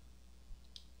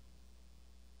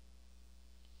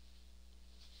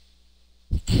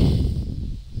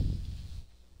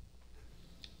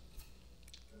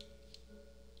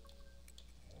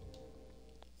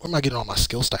 Where am I getting all my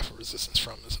skill stifle resistance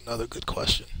from is another good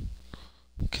question.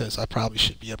 Because I probably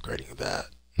should be upgrading that.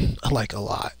 Like a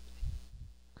lot.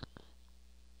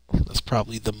 That's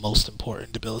probably the most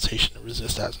important debilitation to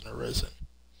resist as an Arisen.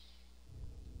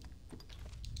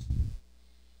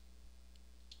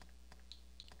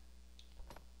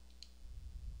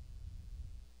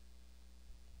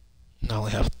 I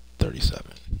only have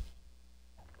 37.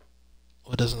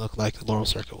 Well, it doesn't look like the Laurel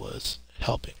Circuit was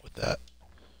helping with that.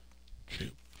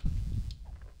 Troop.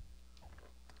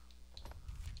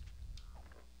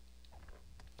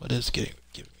 What is giving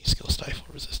me skill stifle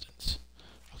resistance?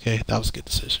 Okay, that was a good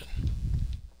decision.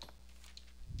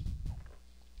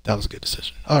 That was a good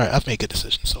decision. Alright, I've made good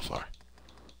decisions so far.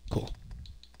 Cool.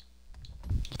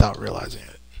 Without realizing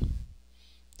it.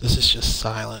 This is just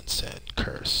silence and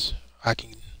curse. I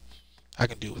can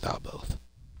do without both.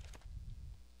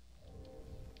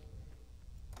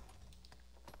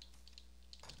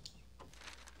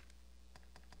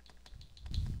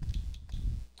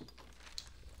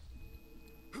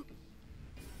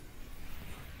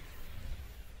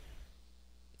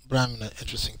 But I'm in an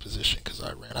interesting position because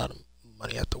I ran out of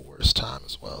money at the worst time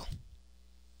as well.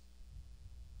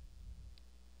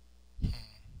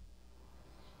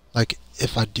 Like,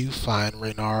 if I do find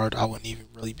Reynard, I wouldn't even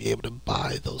really be able to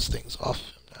buy those things off of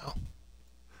him now.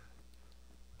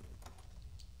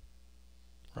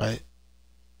 right?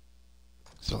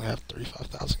 So only have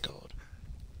 35,000 gold.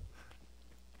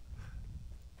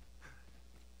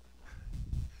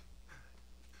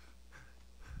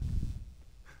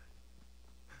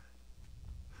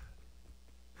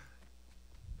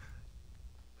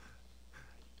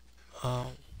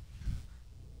 I'll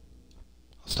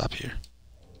stop here.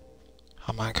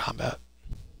 How am I in combat?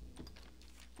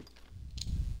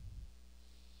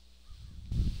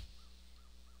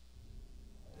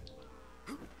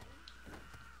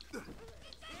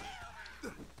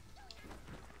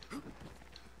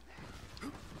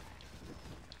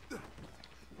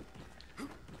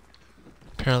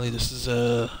 Apparently this is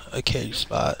a cave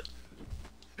spot.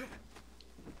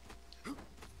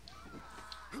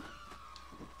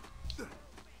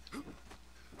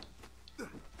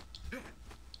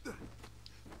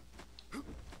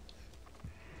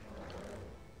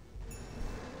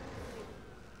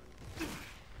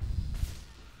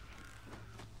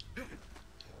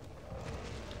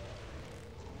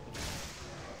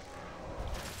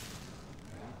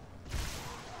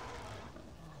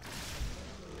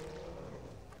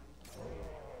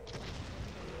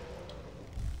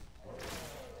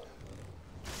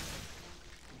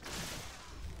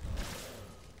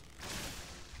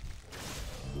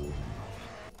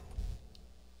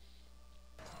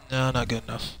 No, not good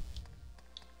enough.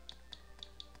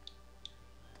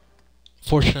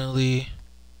 Fortunately,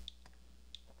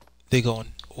 they go in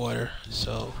order,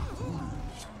 so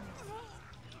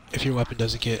if your weapon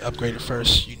doesn't get upgraded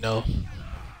first, you know.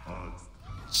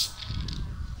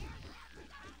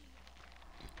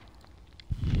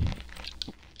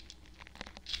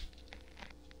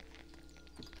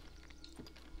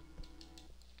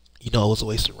 You know it was a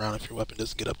wasted round if your weapon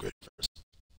doesn't get upgraded first.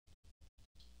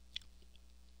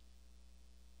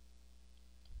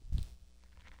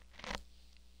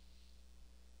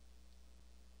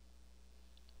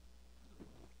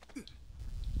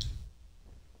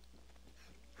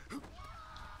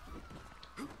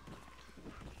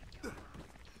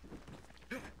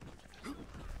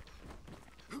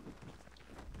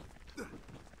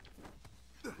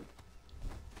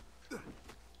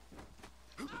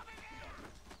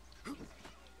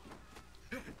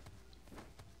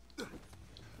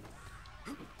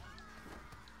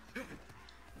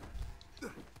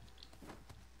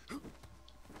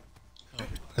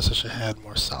 I guess I should head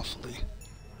more southly.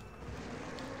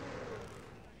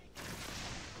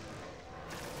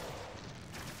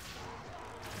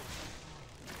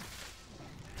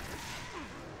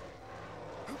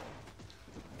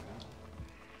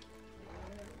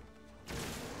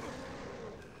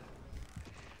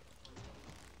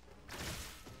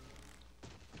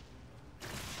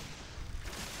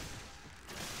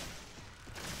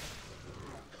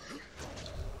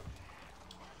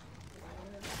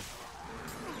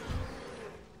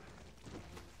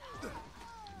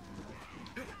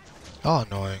 Oh,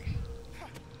 annoying.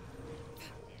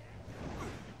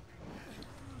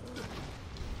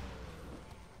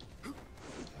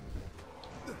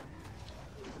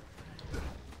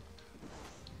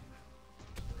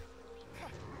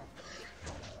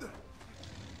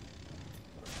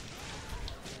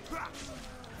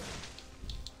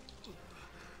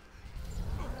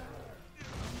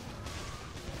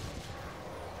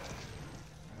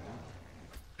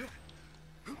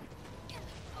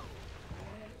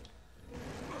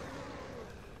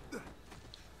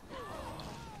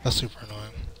 That's super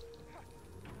annoying.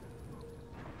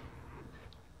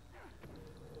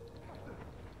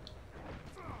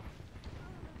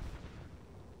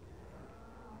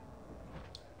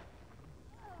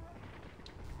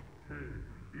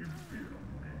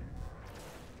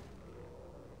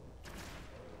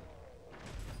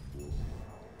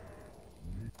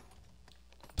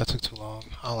 That took too long.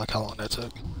 I don't like how long that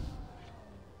took.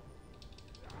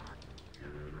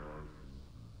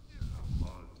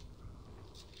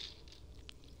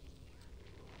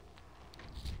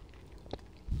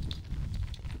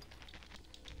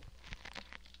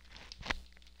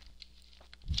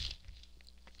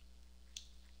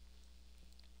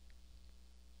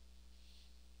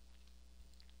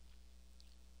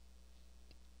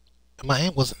 My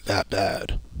aim wasn't that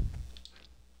bad.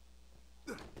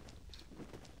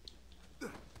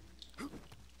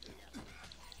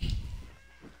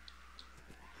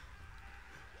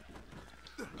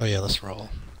 Oh yeah, let's roll.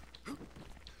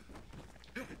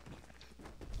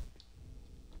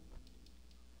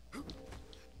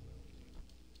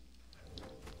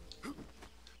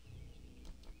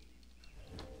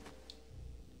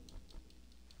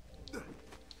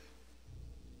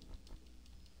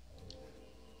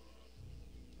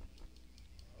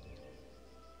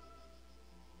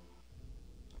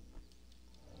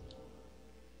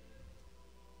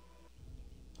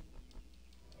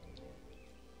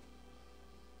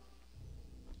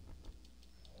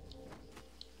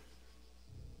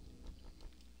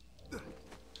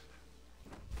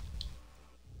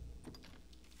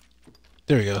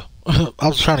 There we go. I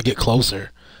was trying to get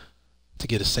closer to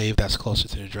get a save that's closer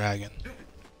to the dragon.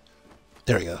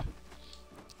 There we go.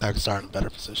 Now I can start in a better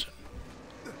position.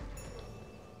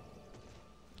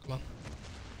 Come on.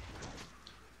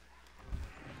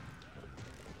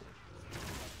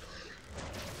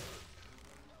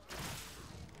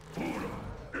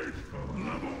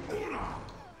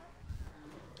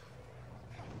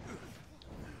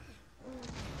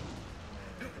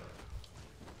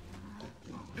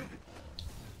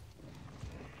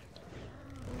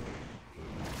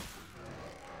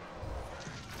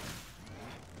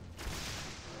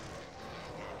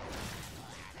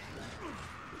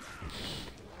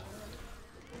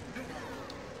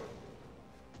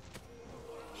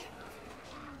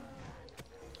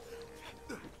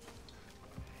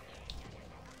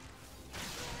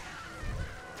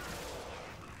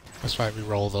 That's why we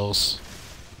roll those.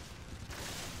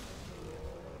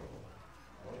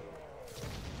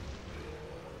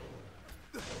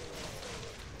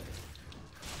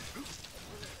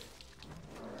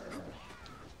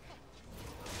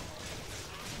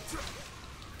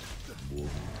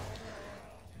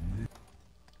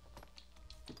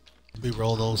 We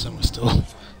roll those and we still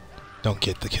don't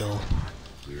get the kill.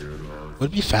 Would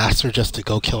it be faster just to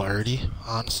go kill Erdy,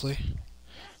 honestly?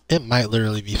 It might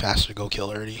literally be faster to go kill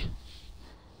Erdy.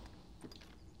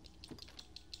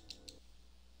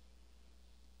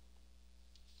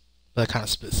 That kind of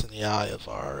spits in the eye of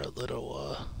our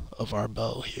little, of our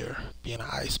bow here, being an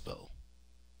ice bow.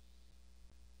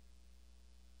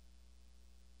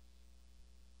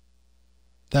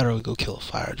 That or we go kill a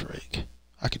fire drake.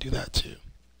 I could do that too.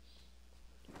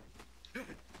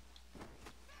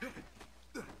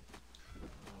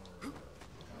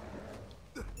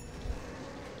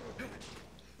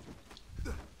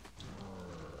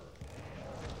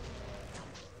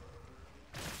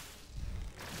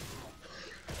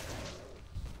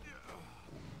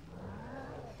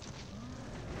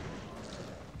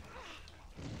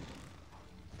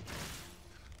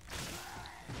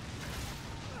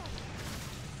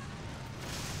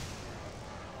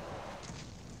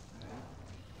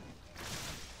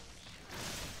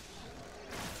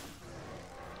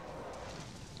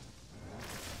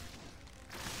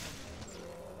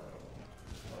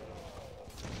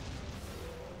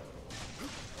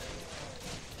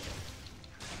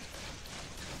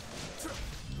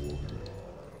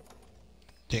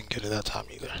 Didn't get it that time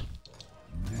either.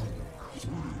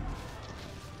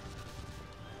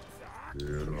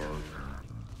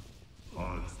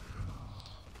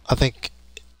 I think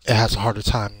it has a harder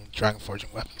time dragon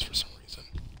forging weapons for some reason.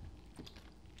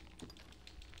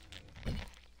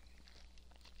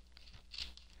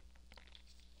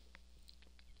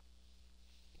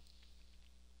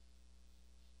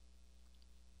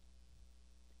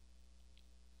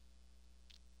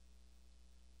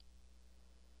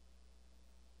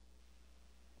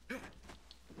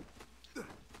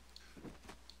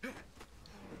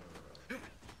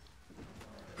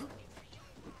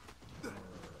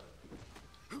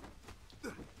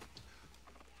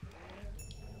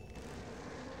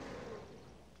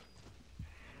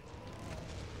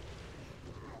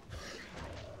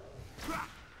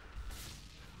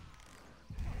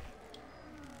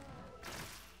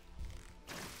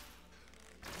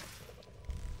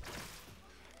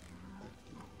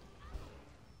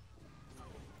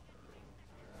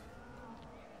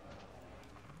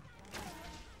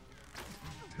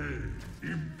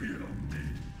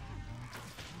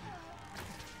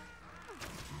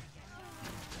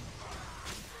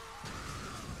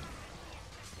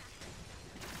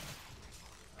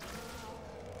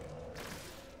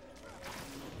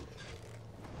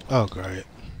 Oh, great.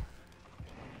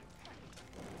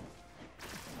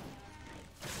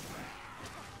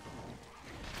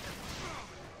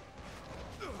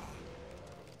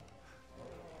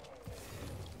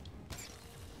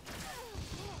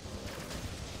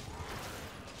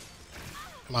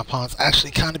 My pawn's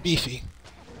actually kind of beefy.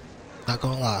 Not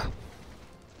gonna lie.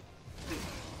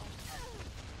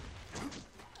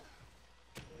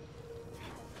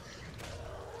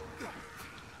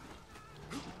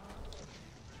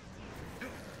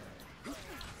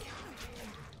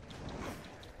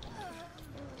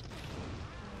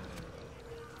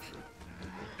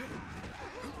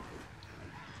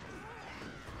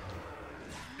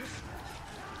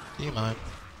 Do you mind?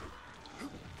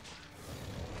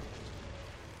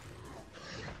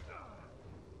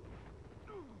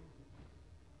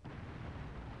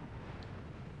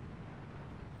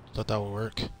 Thought that would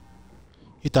work.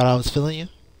 You thought I was feeling you?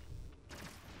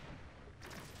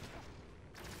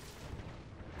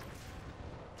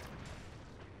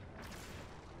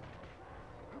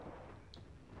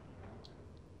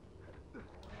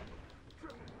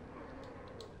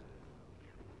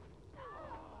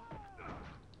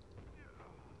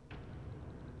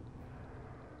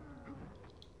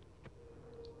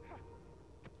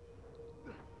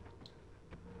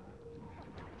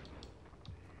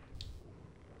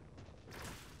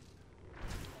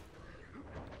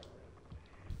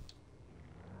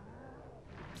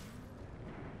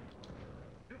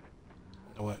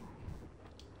 know what?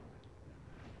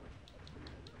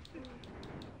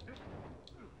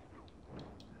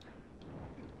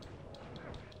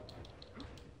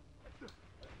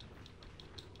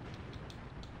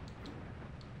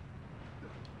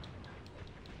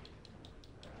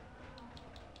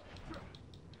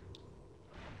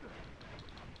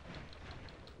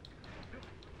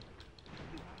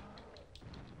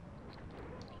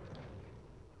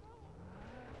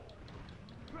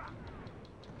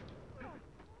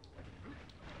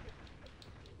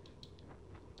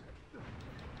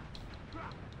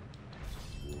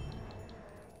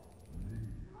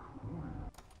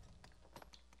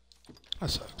 That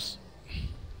sucks.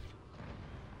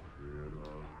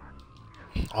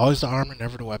 Always the armor,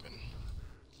 never the weapon.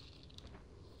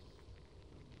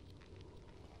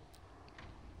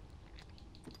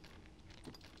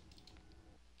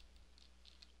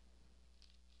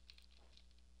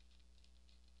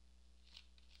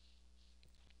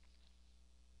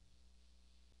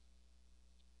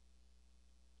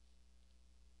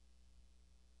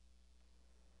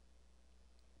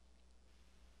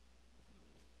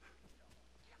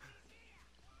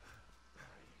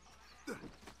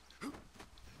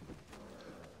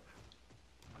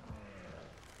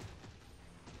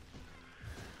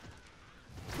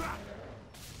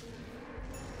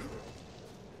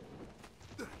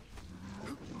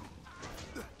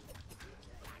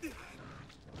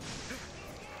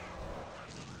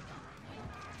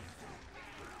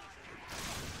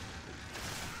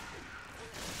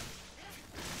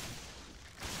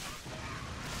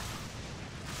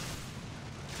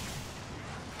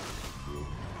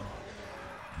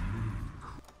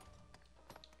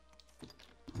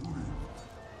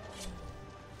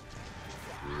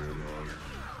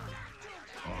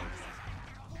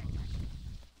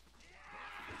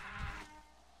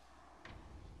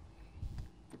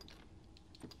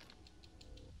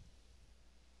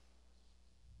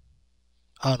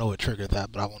 I don't know what triggered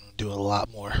that, but I want to do a lot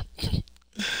more.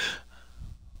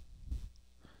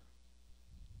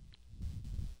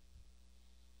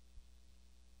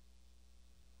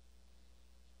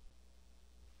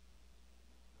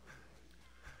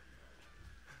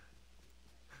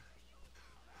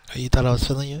 Oh, you thought I was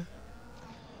feeling you?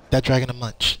 That dragon a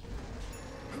munch.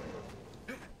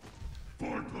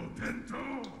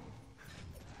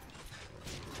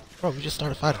 Bro, we just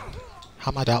started fighting.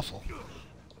 How am I doubtful?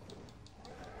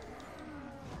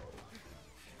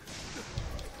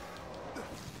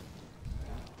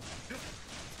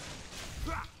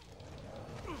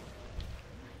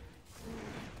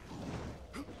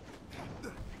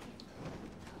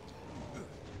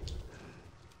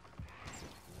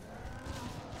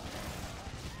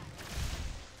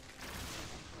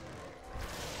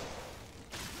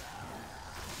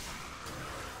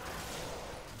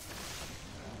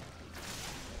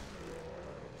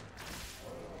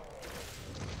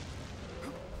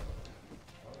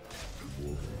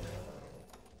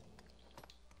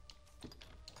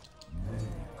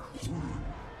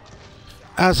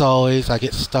 As always, I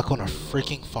get stuck on a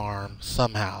freaking farm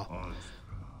somehow.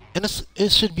 And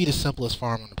it should be the simplest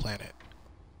farm on the planet.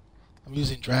 I'm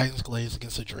using Dragon's Glaze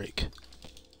against a Drake.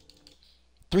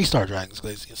 3-star Dragon's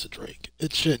Glaze against a Drake.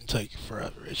 It shouldn't take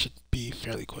forever. It should be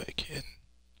fairly quick. And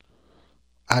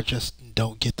I just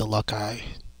don't get the luck I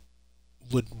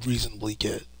would reasonably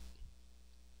get.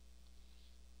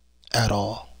 At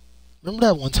all. Remember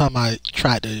that one time I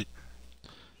tried to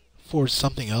force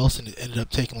something else and it ended up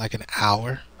taking like an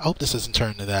hour? I hope this doesn't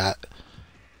turn into that.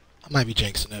 I might be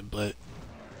jinxing it, but...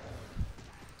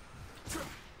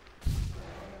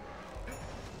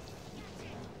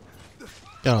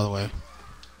 Get out of the way.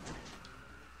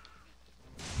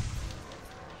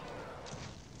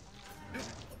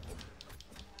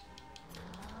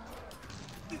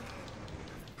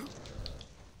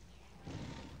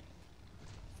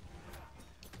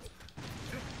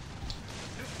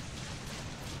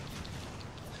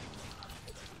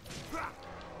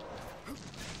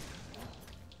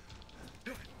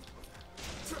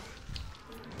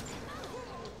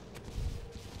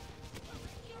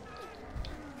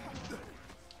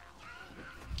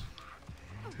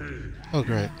 Oh,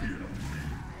 great.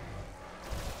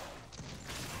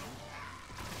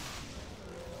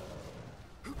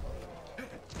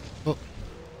 Oh.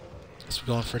 Guess we're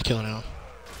going for a kill now.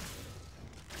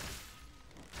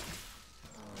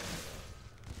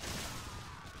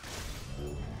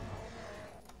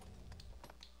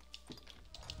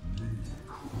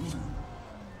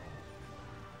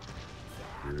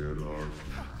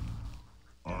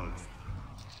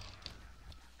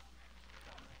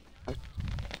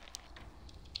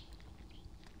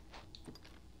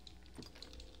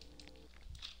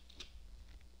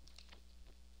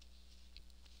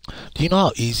 Do you know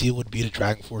how easy it would be to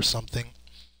Dragon Force something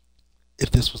if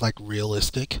this was like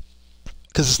realistic?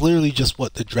 Because it's literally just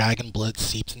what the dragon blood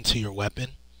seeps into your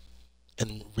weapon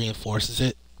and reinforces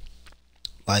it.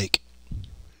 Like,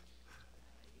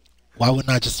 why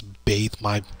wouldn't I just bathe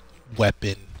my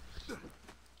weapon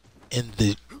in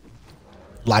the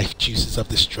life juices of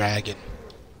this dragon?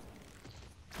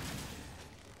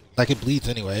 Like, it bleeds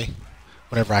anyway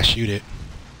whenever I shoot it.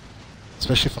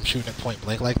 Especially if I'm shooting it point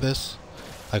blank like this.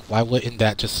 Like, why wouldn't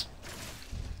that just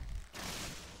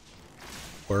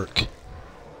work?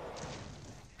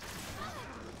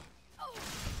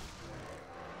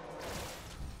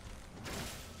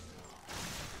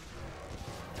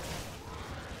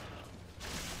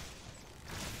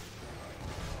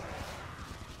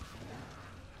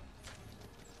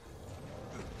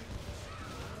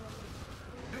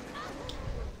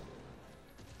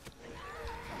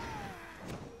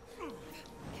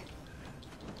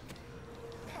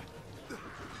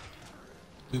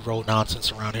 We roll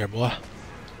nonsense around here, boy.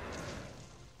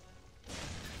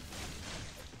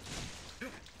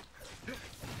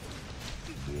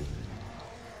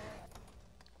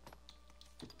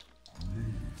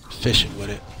 Fishing with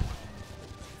it.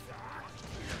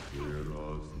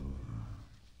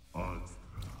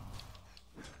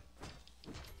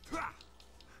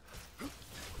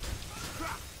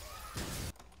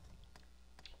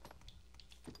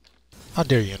 How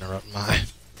dare you interrupt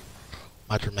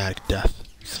my dramatic death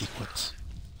sequence.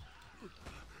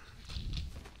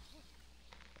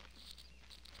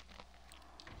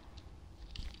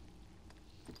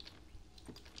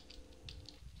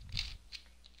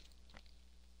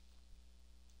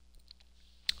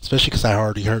 Especially because I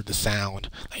already heard the sound.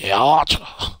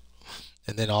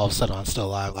 And then all of a sudden I'm still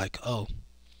alive, like, oh,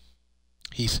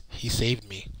 he saved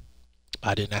me.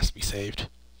 I didn't ask to be saved.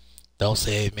 Don't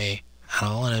save me. I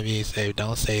don't want to be saved.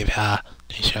 Don't save her.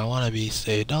 I don't want to be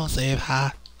saved. Don't save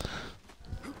her.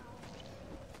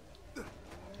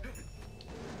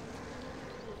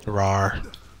 Rar.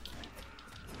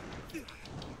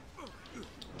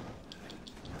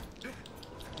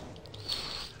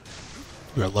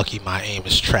 You're lucky my aim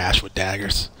is trash with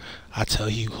daggers. I tell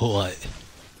you what.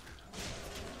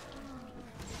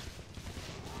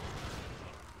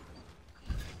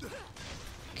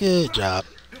 Good job.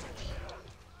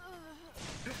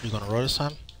 You gonna roll this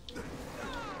time?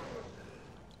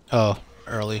 Oh,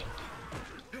 early.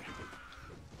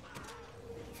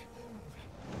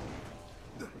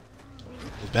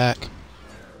 Move back.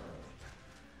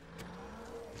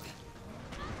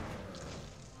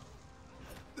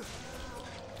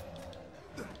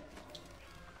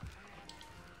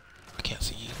 I can't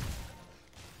see you.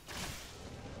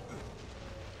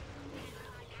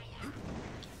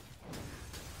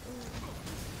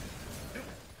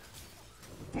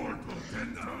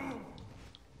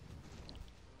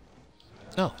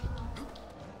 No.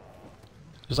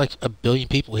 There's like a billion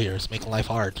people here. It's making life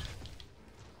hard.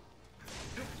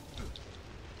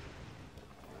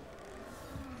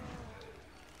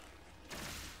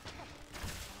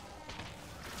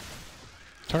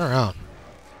 Turn around.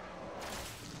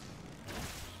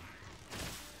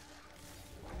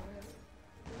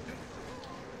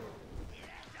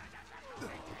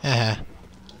 Haha.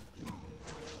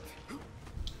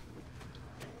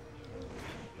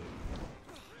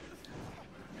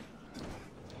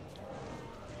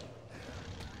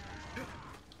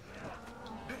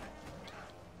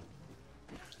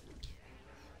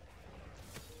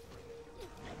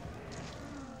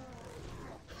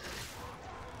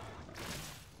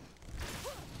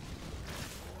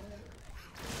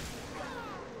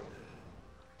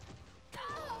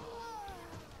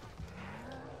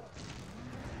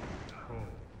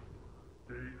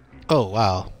 Oh,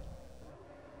 wow.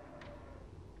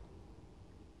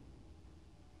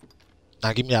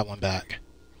 Now give me that one back.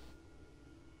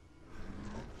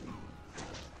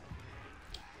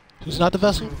 Who's not the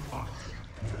vessel?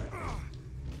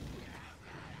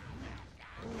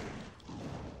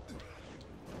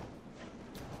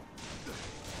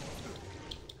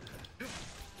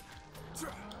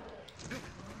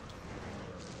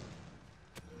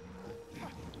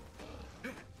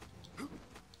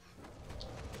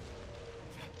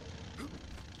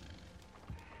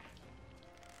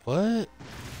 What?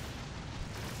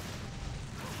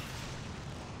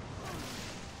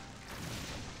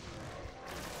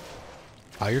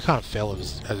 Oh, you're kind of fail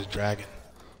as a dragon.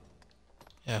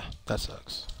 Yeah, that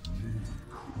sucks.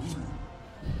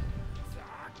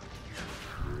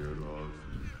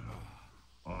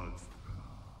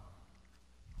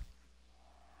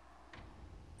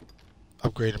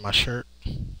 Upgraded my shirt.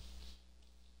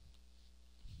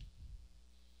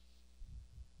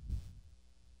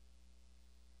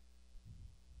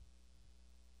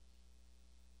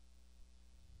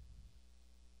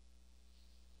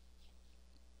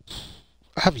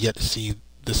 I have yet to see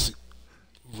this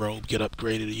robe get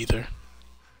upgraded either.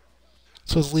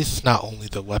 So at least it's not only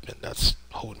the weapon that's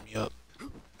holding me up.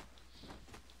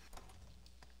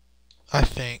 I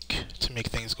think to make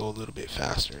things go a little bit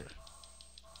faster,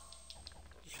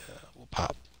 yeah, we'll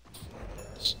pop.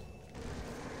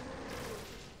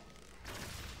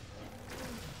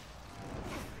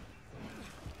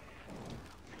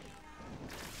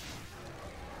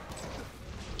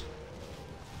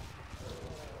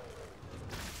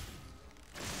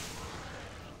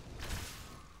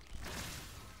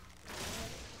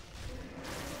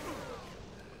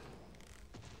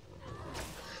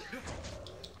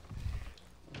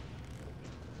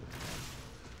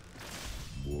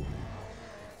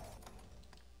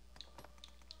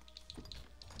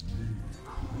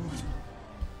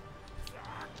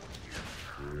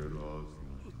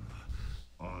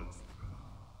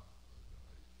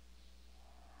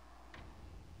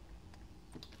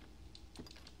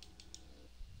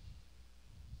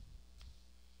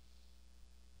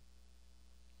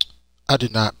 I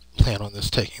did not plan on this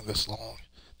taking this long.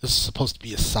 This is supposed to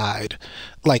be a side,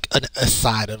 like an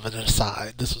aside of an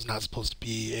aside. This was not supposed to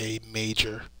be a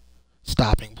major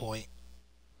stopping point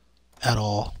at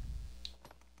all.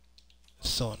 It's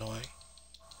so annoying.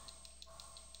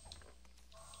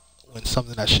 When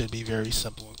something that should be very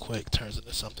simple and quick turns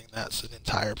into something that's an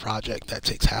entire project that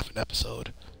takes half an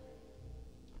episode.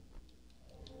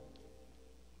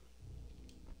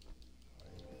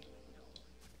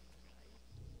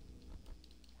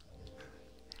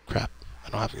 Crap, I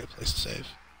don't have a good place to save.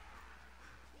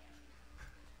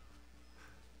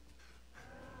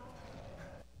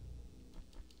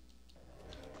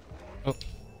 Oh.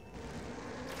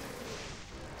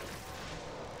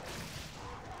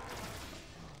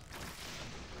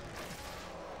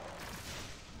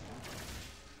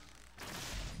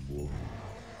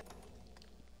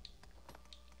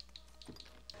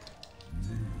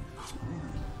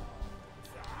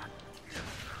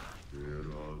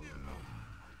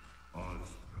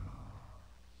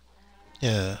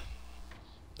 Yeah.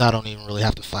 I don't even really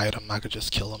have to fight him. I could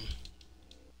just kill him.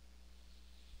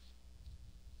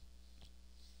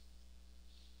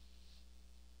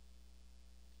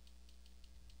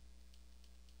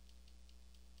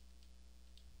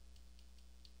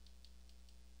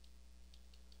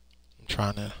 I'm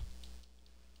trying to...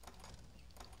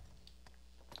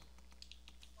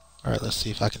 Alright, let's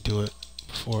see if I can do it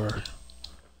before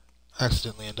I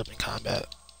accidentally end up in combat.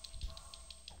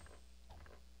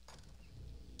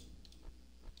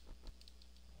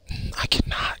 I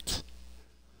cannot.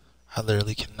 I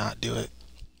literally cannot do it.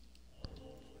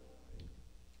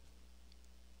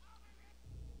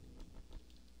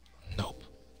 Nope.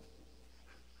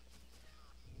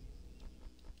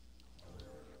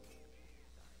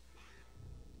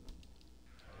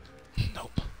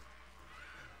 Nope.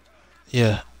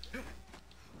 Yeah.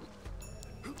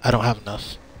 I don't have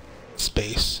enough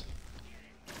space.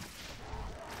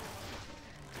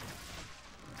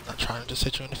 I'm not trying to just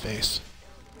hit you in the face.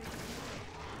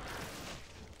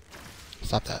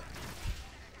 Stop that.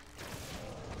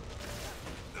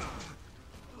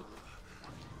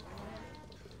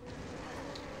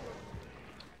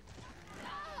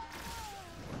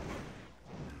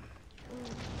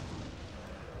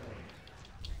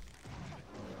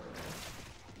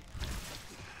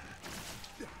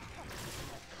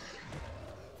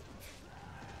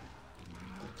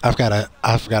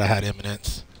 I forgot I had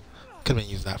imminence. Could have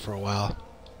been using that for a while.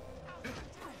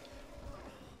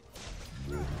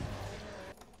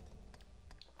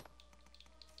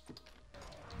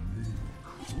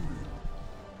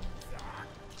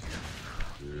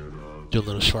 Do a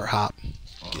little short hop,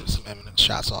 get some imminent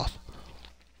shots off.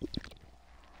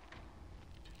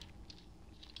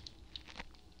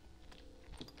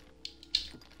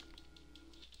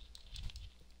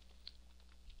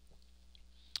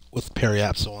 With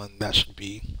Periaps on, that should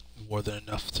be more than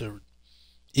enough to,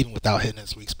 even without hitting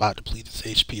his weak spot, deplete his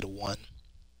HP to 1.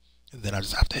 And then I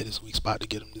just have to hit his weak spot to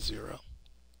get him to 0.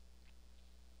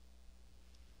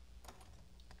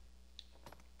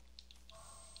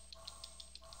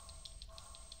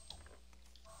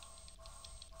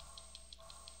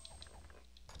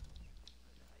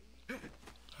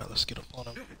 Alright, let's get up on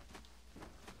him.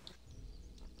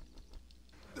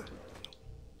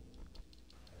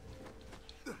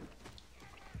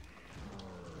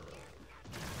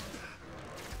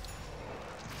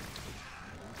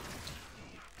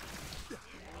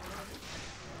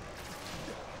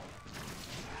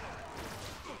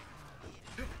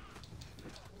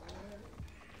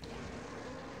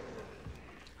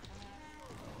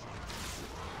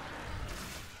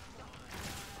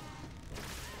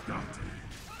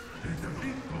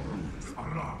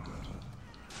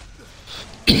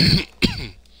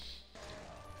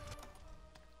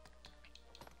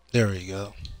 There we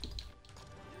go.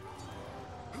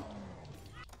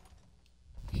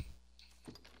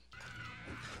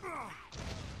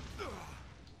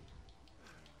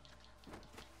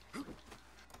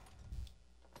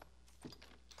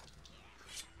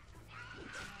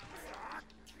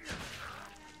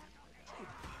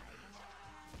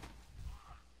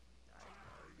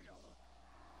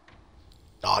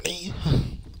 Nani?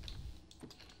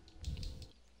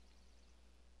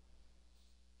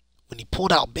 When he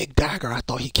pulled out Big Dagger, I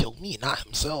thought he killed me, not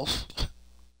himself.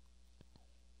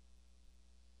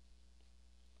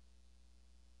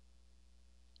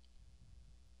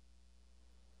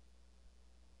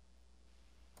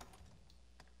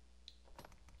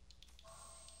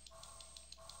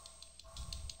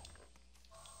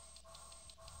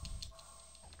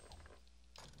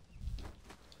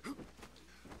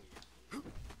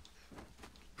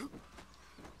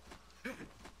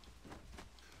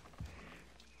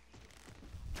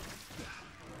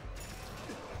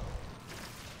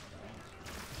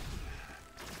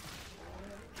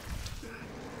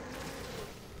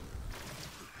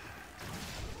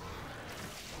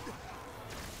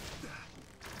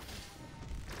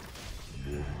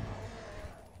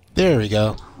 There we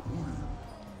go.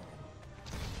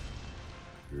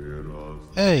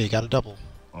 Hey, got a double.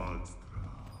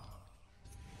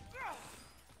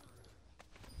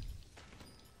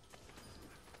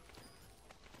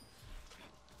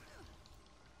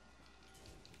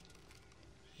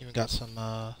 Even got some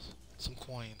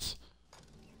coins.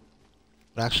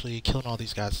 But actually, killing all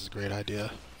these guys is a great idea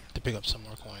to pick up some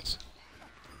more coins.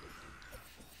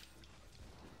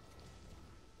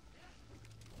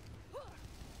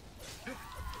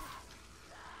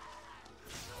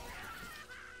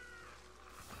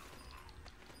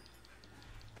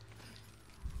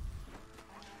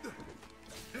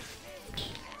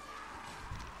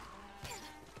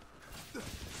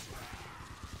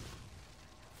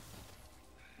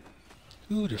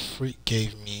 Who the freak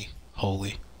gave me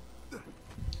holy?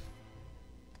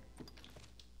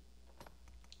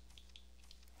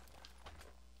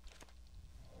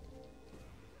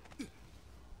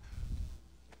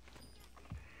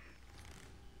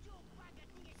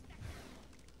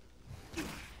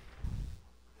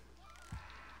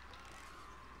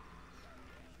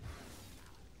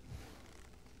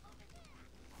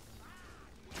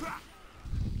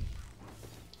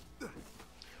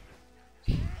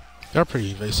 They're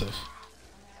pretty evasive.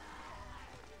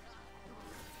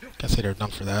 Can't say they're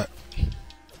dumb for that.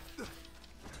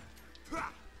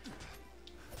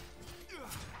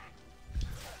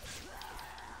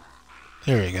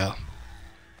 There we go.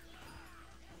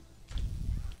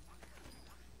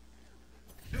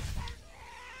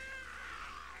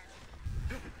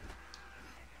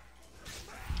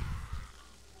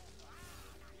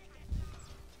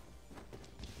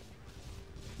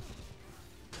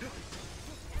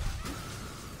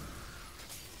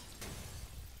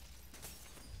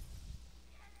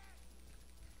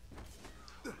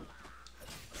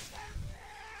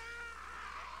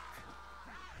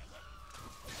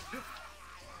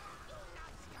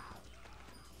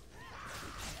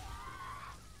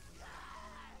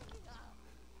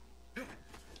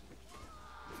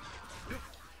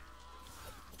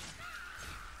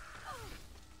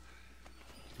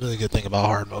 Really good thing about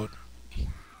hard mode. Being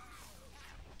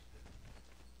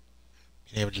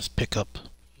able to just pick up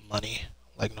money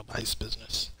like nobody's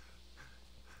business.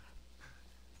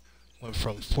 Went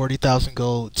from 40,000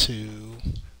 gold to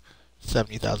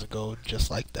 70,000 gold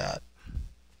just like that.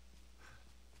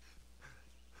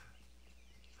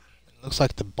 It looks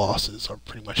like the bosses are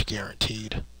pretty much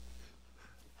guaranteed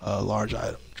large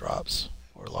item drops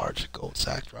or large gold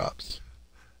sack drops.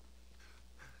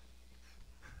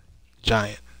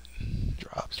 Giant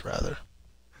drops, rather.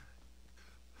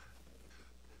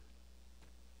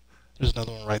 There's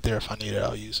another one right there. If I need it,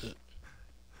 I'll use it.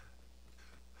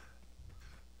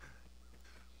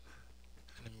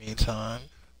 In the meantime,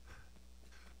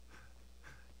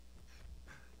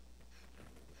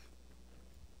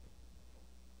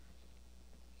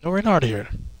 no Reynard here.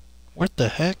 What the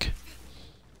heck?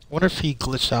 Wonder if he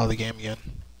glitched out of the game again.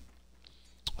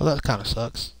 Well, that kind of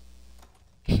sucks.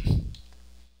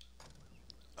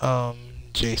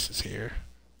 Jace is here.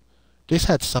 Jace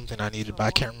had something I needed, but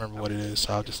I can't remember what it is,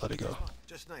 so I'll just let it go.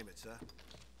 Just name it, sir.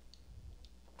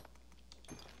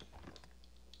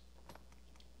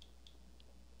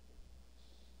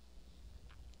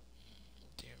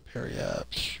 The Imperial,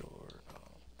 sure.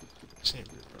 No. Just need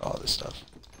to get rid of all this stuff.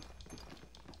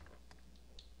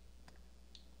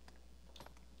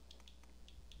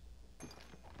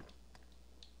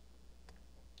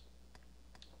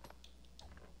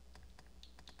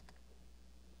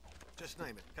 Just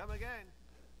name it. Come again.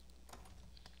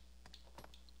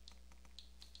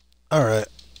 Alright.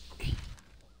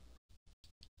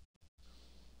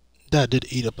 That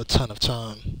did eat up a ton of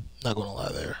time. Not gonna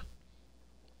lie there.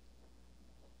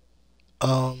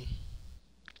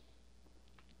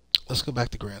 Let's go back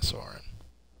to Grand Soren.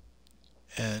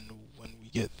 And when we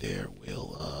get there,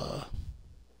 we'll,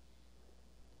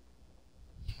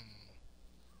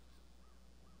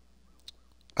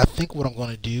 I think what I'm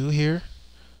gonna do here,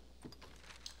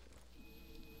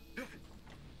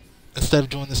 instead of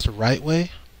doing this the right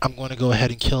way, I'm going to go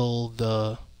ahead and kill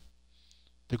the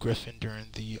griffin during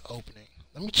the opening.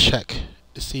 Let me check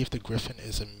to see if the griffin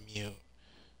is immune.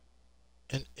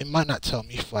 And it might not tell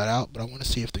me flat out, but I want to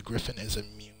see if the griffin is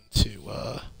immune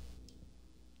to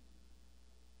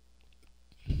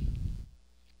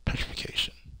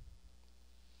petrification.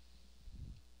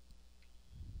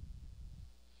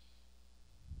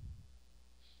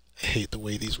 I hate the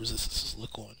way these resistances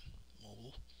look on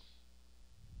mobile.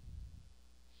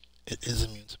 It is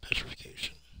immune to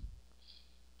petrification.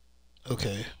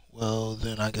 Okay, well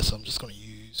then I guess I'm just going to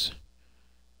use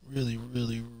I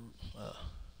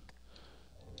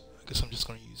guess I'm just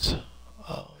going to use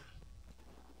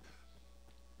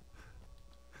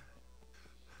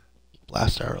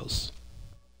blast arrows.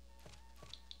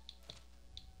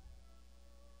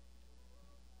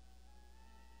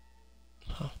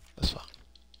 Huh, that's fine.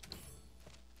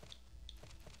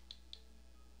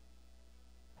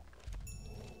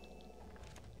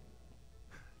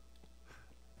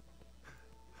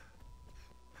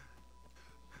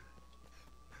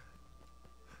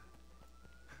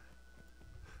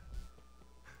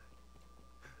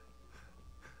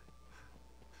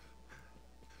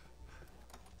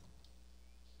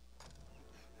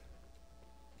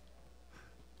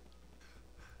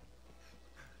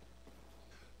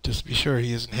 Just be sure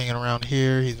he isn't hanging around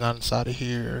here. He's not inside of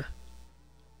here.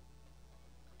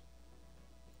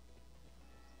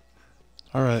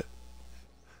 Alright.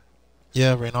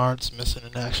 Yeah, Reynard's missing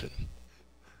in action.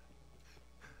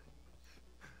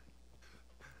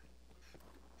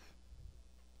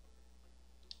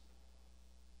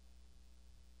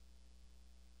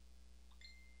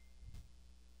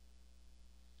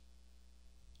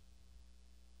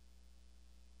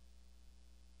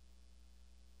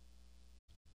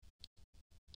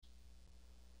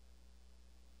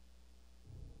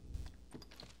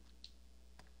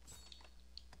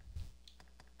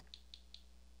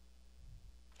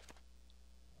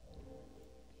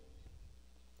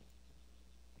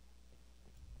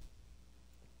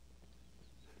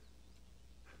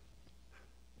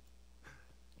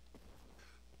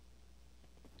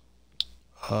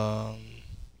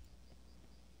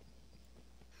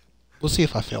 We'll see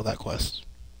if I fail that quest.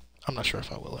 I'm not sure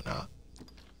if I will or not.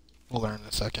 We'll learn in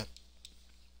a second.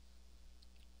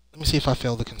 Let me see if I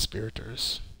fail the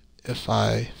conspirators. If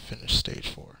I finish stage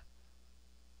 4.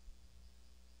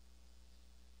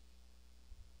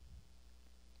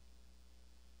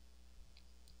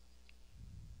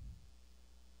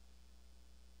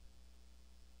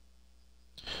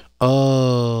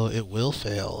 Oh, it will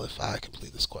fail if I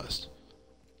complete this quest.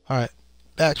 Alright,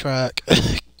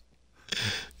 backtrack.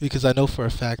 Because I know for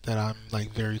a fact that I'm like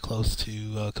very close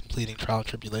to completing Trial and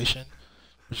Tribulation,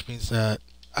 which means that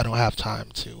I don't have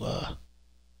time to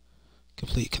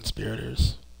complete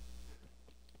Conspirators.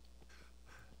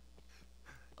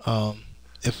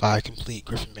 If I complete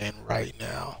Griffin Man right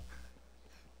now,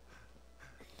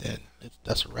 then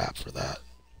that's a wrap for that.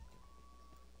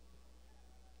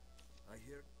 I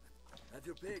hear. Have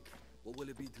your pick. What will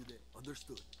it be today?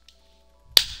 Understood.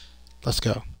 Let's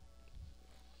go.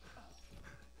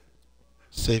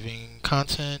 Saving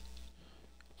content.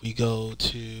 We go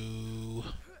to...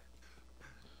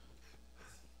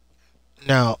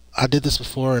 Now, I did this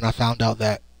before and I found out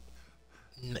that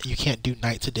you can't do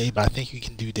night to day, but I think you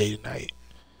can do day to night.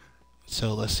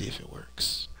 So let's see if it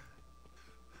works.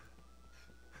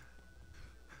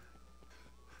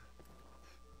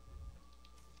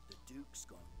 The Duke's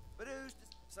gone. But who's the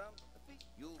son of the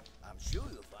I'm sure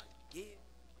you'll find here.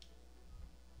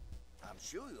 I'm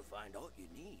sure you'll find all you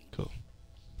need. Cool.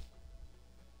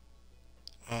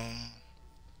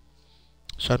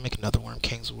 Should I make another Worm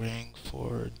King's Ring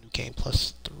for new game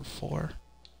plus through 4?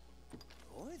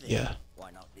 Yeah.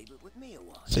 Why not leave it with me a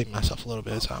while? Save myself a little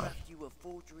bit of I'll time. craft you a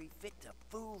forgery fit to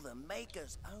fool the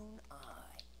maker's own eye.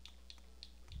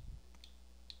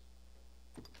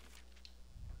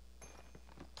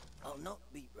 I'll not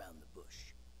beat round the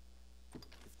bush.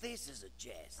 If this is a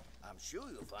jest, I'm sure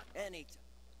you'll find any time.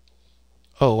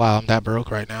 Oh wow, I'm that broke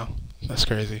right now. That's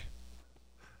crazy.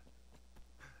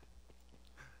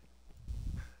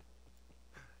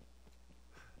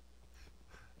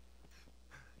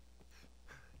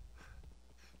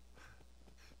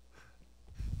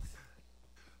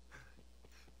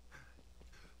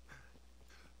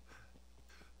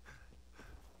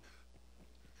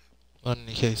 Well, in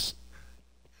any case,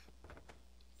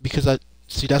 because I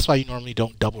see that's why you normally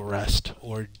don't double rest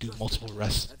or do multiple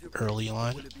rests early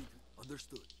on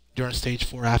during stage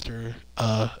 4 after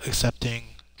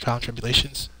accepting trial and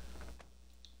tribulations,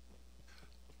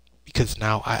 because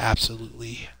now I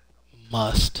absolutely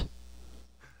must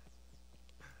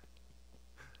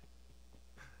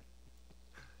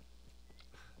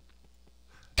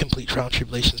complete trial and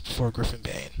tribulations before Griffin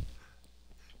Bane,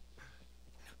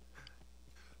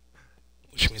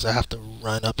 which means I have to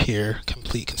run up here,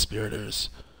 complete conspirators,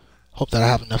 hope that I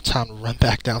have enough time to run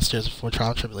back downstairs before trial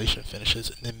and tribulation finishes,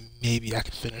 and then maybe I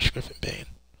can finish Griffin Bane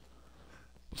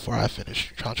before I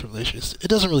finish trial and tribulations. It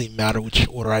doesn't really matter which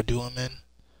order I do them in.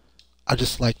 I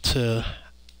just like to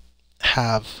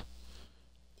have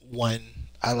one.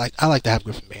 I like to have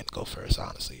Griffin Bane go first,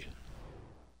 honestly.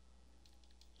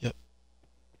 Yep.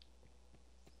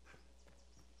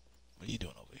 What are you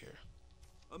doing over here?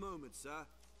 A moment, sir.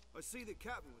 I see the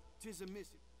captain. 'Tis a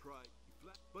missin. Pray,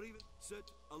 but even said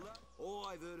Allah. All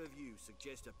I've heard of you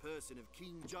suggest a person of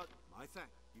keen judgment. My thank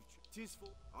you. 'Tis for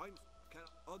I'm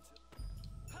cannot until.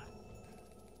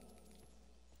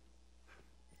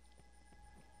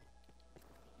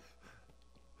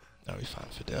 Now we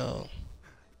find Fidel.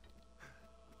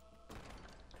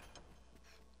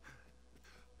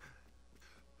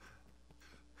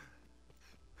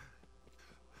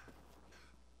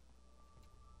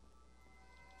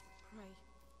 Pray,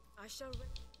 I shall.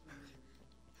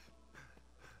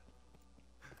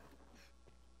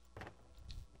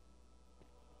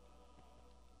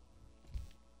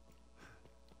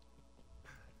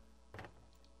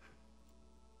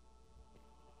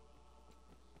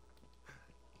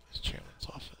 Chairman's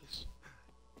office.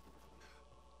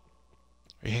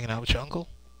 Are you hanging out with your uncle?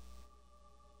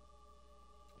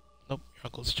 Nope, your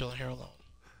uncle's chilling here alone.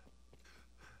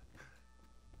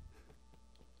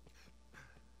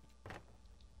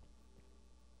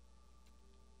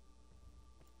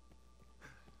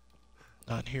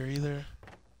 Not here either.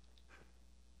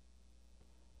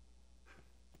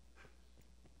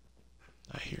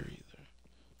 Not here either.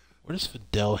 Where does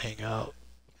Fidel hang out?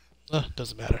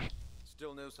 Doesn't matter.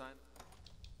 Still no sign.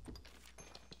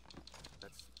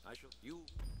 You.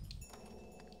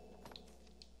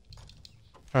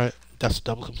 Alright, that's a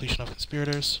double completion of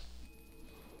conspirators.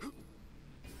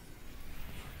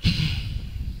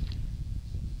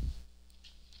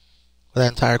 What that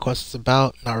entire quest is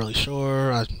about, not really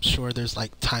sure. I'm sure there's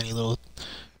like tiny little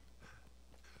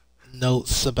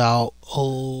notes about,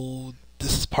 oh,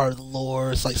 this is part of the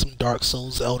lore. It's like some Dark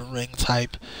Souls, Elden Ring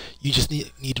type. You just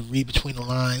need to read between the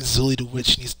lines. Zully the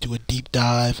Witch needs to do a deep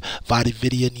dive.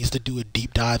 Vadividya needs to do a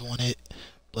deep dive on it.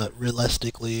 But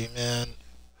realistically, man,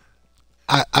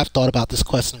 I've thought about this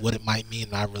quest and what it might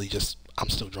mean, and I'm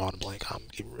still drawing a blank. I'm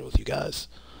keeping real with you guys.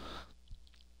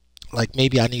 Like,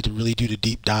 maybe I need to really do the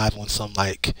deep dive on some,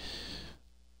 like,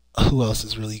 who else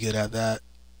is really good at that?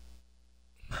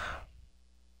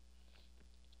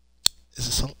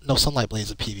 Is it no, Sunlight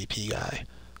Blade's a PvP guy.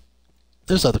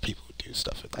 There's other people who do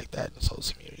stuff like that in the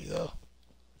Souls community, though.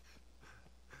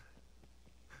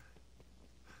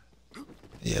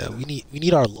 Yeah, we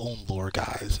need our own lore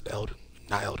guys in Elden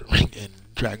Ring and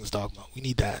Dragon's Dogma. We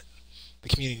need that. The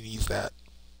community needs that.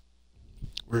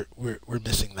 We're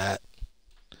missing that.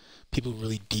 People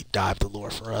really deep dive the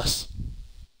lore for us.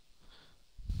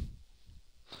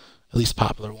 At least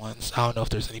popular ones. I don't know if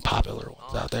there's any popular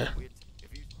ones out there.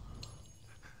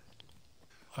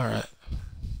 Alright.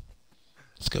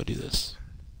 Let's go do this.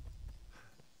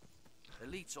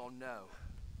 Elites or no,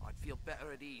 I'd feel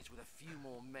better at ease with a few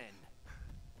more men.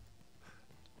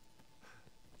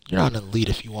 You're not an elite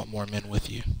if you want more men with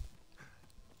you.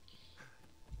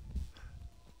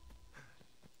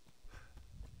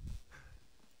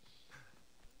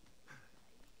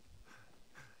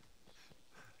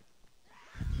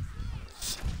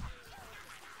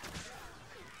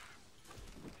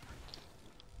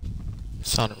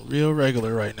 Sounding real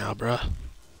regular right now, bruh.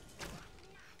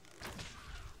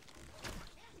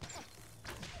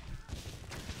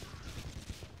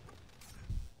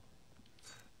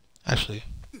 Actually,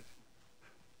 that's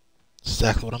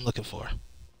exactly what I'm looking for.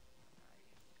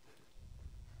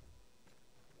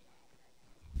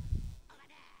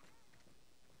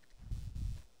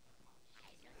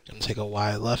 Gonna take a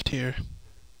wide left here.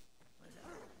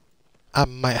 I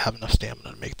might have enough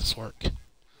stamina to make this work.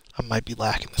 I might be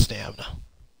lacking the stamina.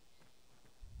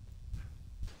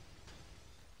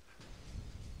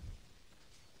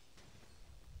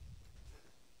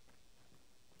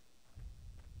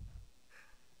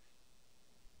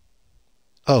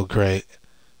 Oh, great.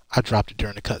 I dropped it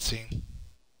during the cutscene.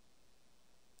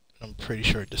 I'm pretty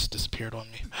sure it just disappeared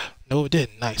on me. No, it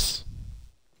didn't. Nice.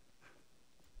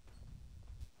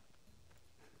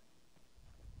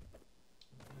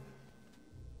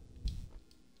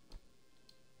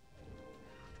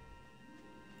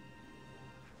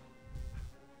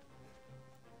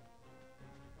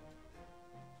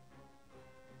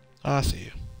 Oh, I see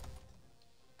you.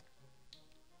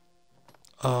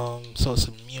 So it's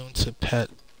immune to pet.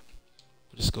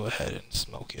 We'll just go ahead and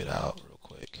smoke it out real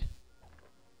quick.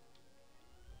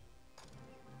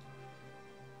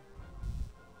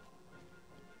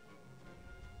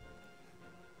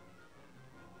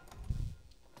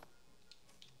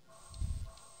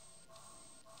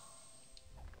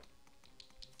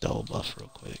 Double buff real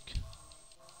quick.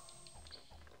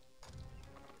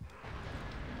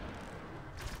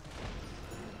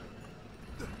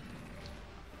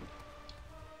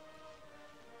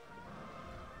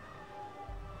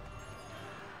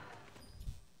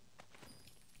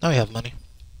 Now we have money. It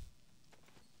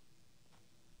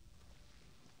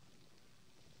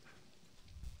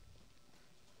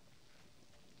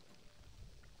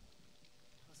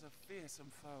was a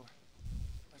fearsome foe,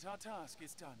 but our task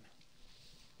is done.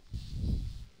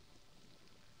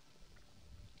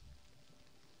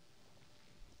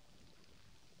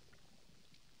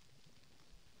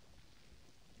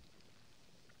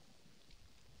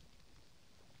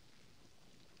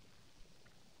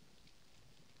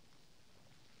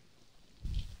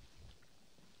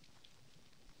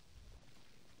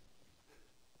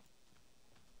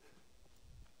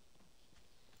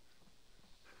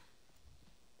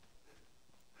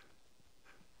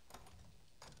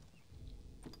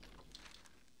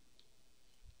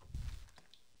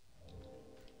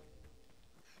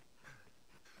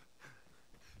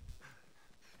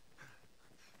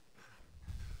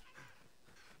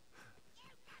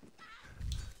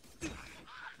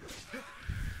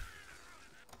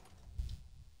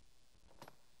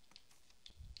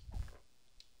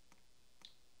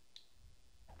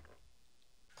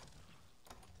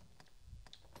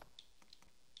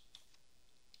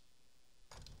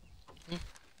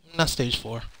 Not stage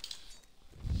 4.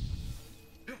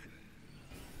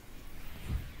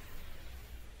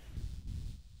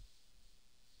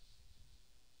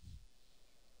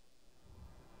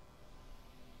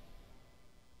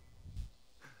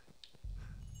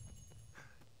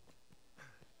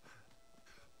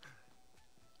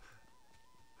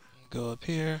 Go up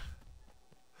here.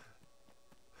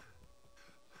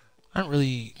 I'm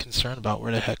really concerned about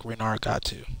where the heck Reynard got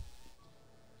to.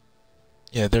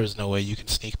 Yeah, there's no way you can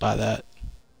sneak by that.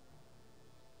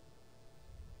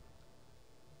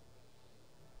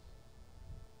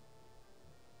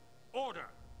 Order!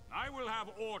 I will have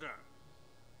order!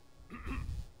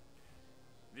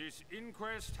 This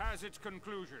inquest has its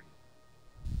conclusion.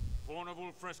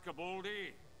 Fornival Frescobaldi,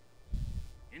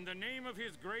 in the name of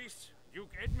His Grace,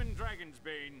 Duke Edmund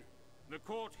Dragonsbane, the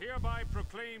court hereby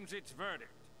proclaims its verdict.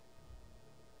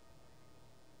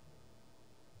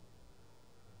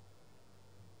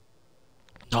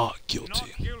 Not guilty.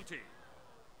 Not guilty.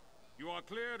 You are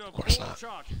cleared of all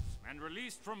charges and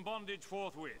released from bondage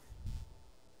forthwith.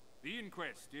 The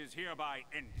inquest is hereby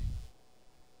ended.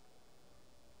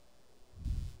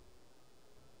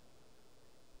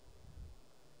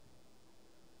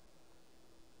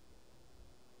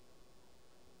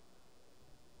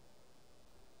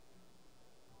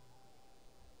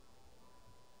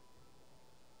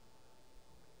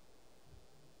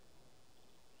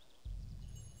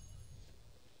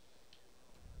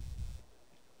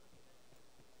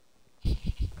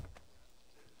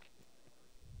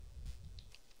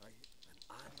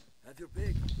 Have your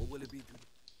pick. What will it be today?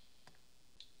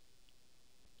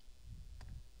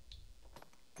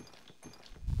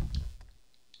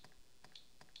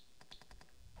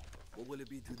 What will it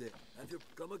be today? Have your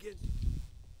come again?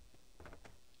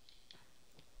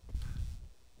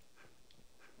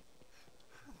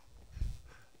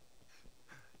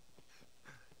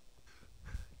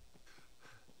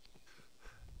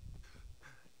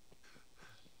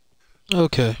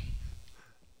 Okay.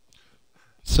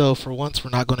 So for once, we're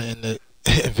not going to end the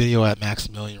video at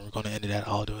Maximilian. We're going to end it at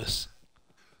Aldous.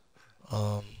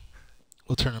 We'll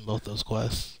turn in both those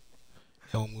quests,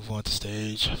 and we'll move on to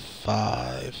stage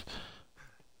 5.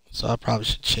 So I probably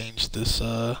should change this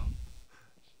the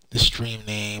stream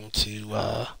name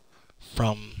to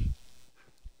from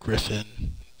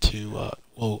Griffin to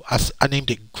well, I named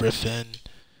it Griffin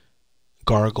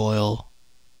Gargoyle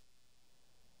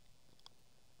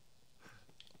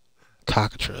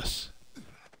Cockatrice.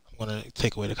 I'm going to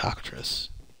take away the cockatrice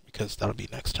because that'll be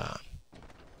next time.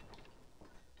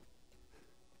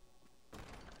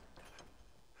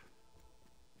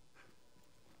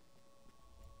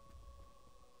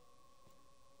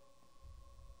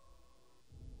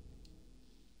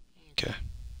 Okay.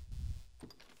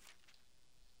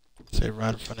 Save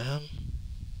right in front of him.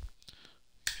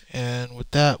 And with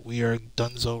that, we are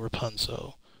Dunzo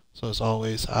Rapunzo. So as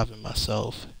always, I've been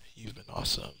myself. You've been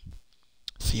awesome.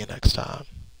 See you next time.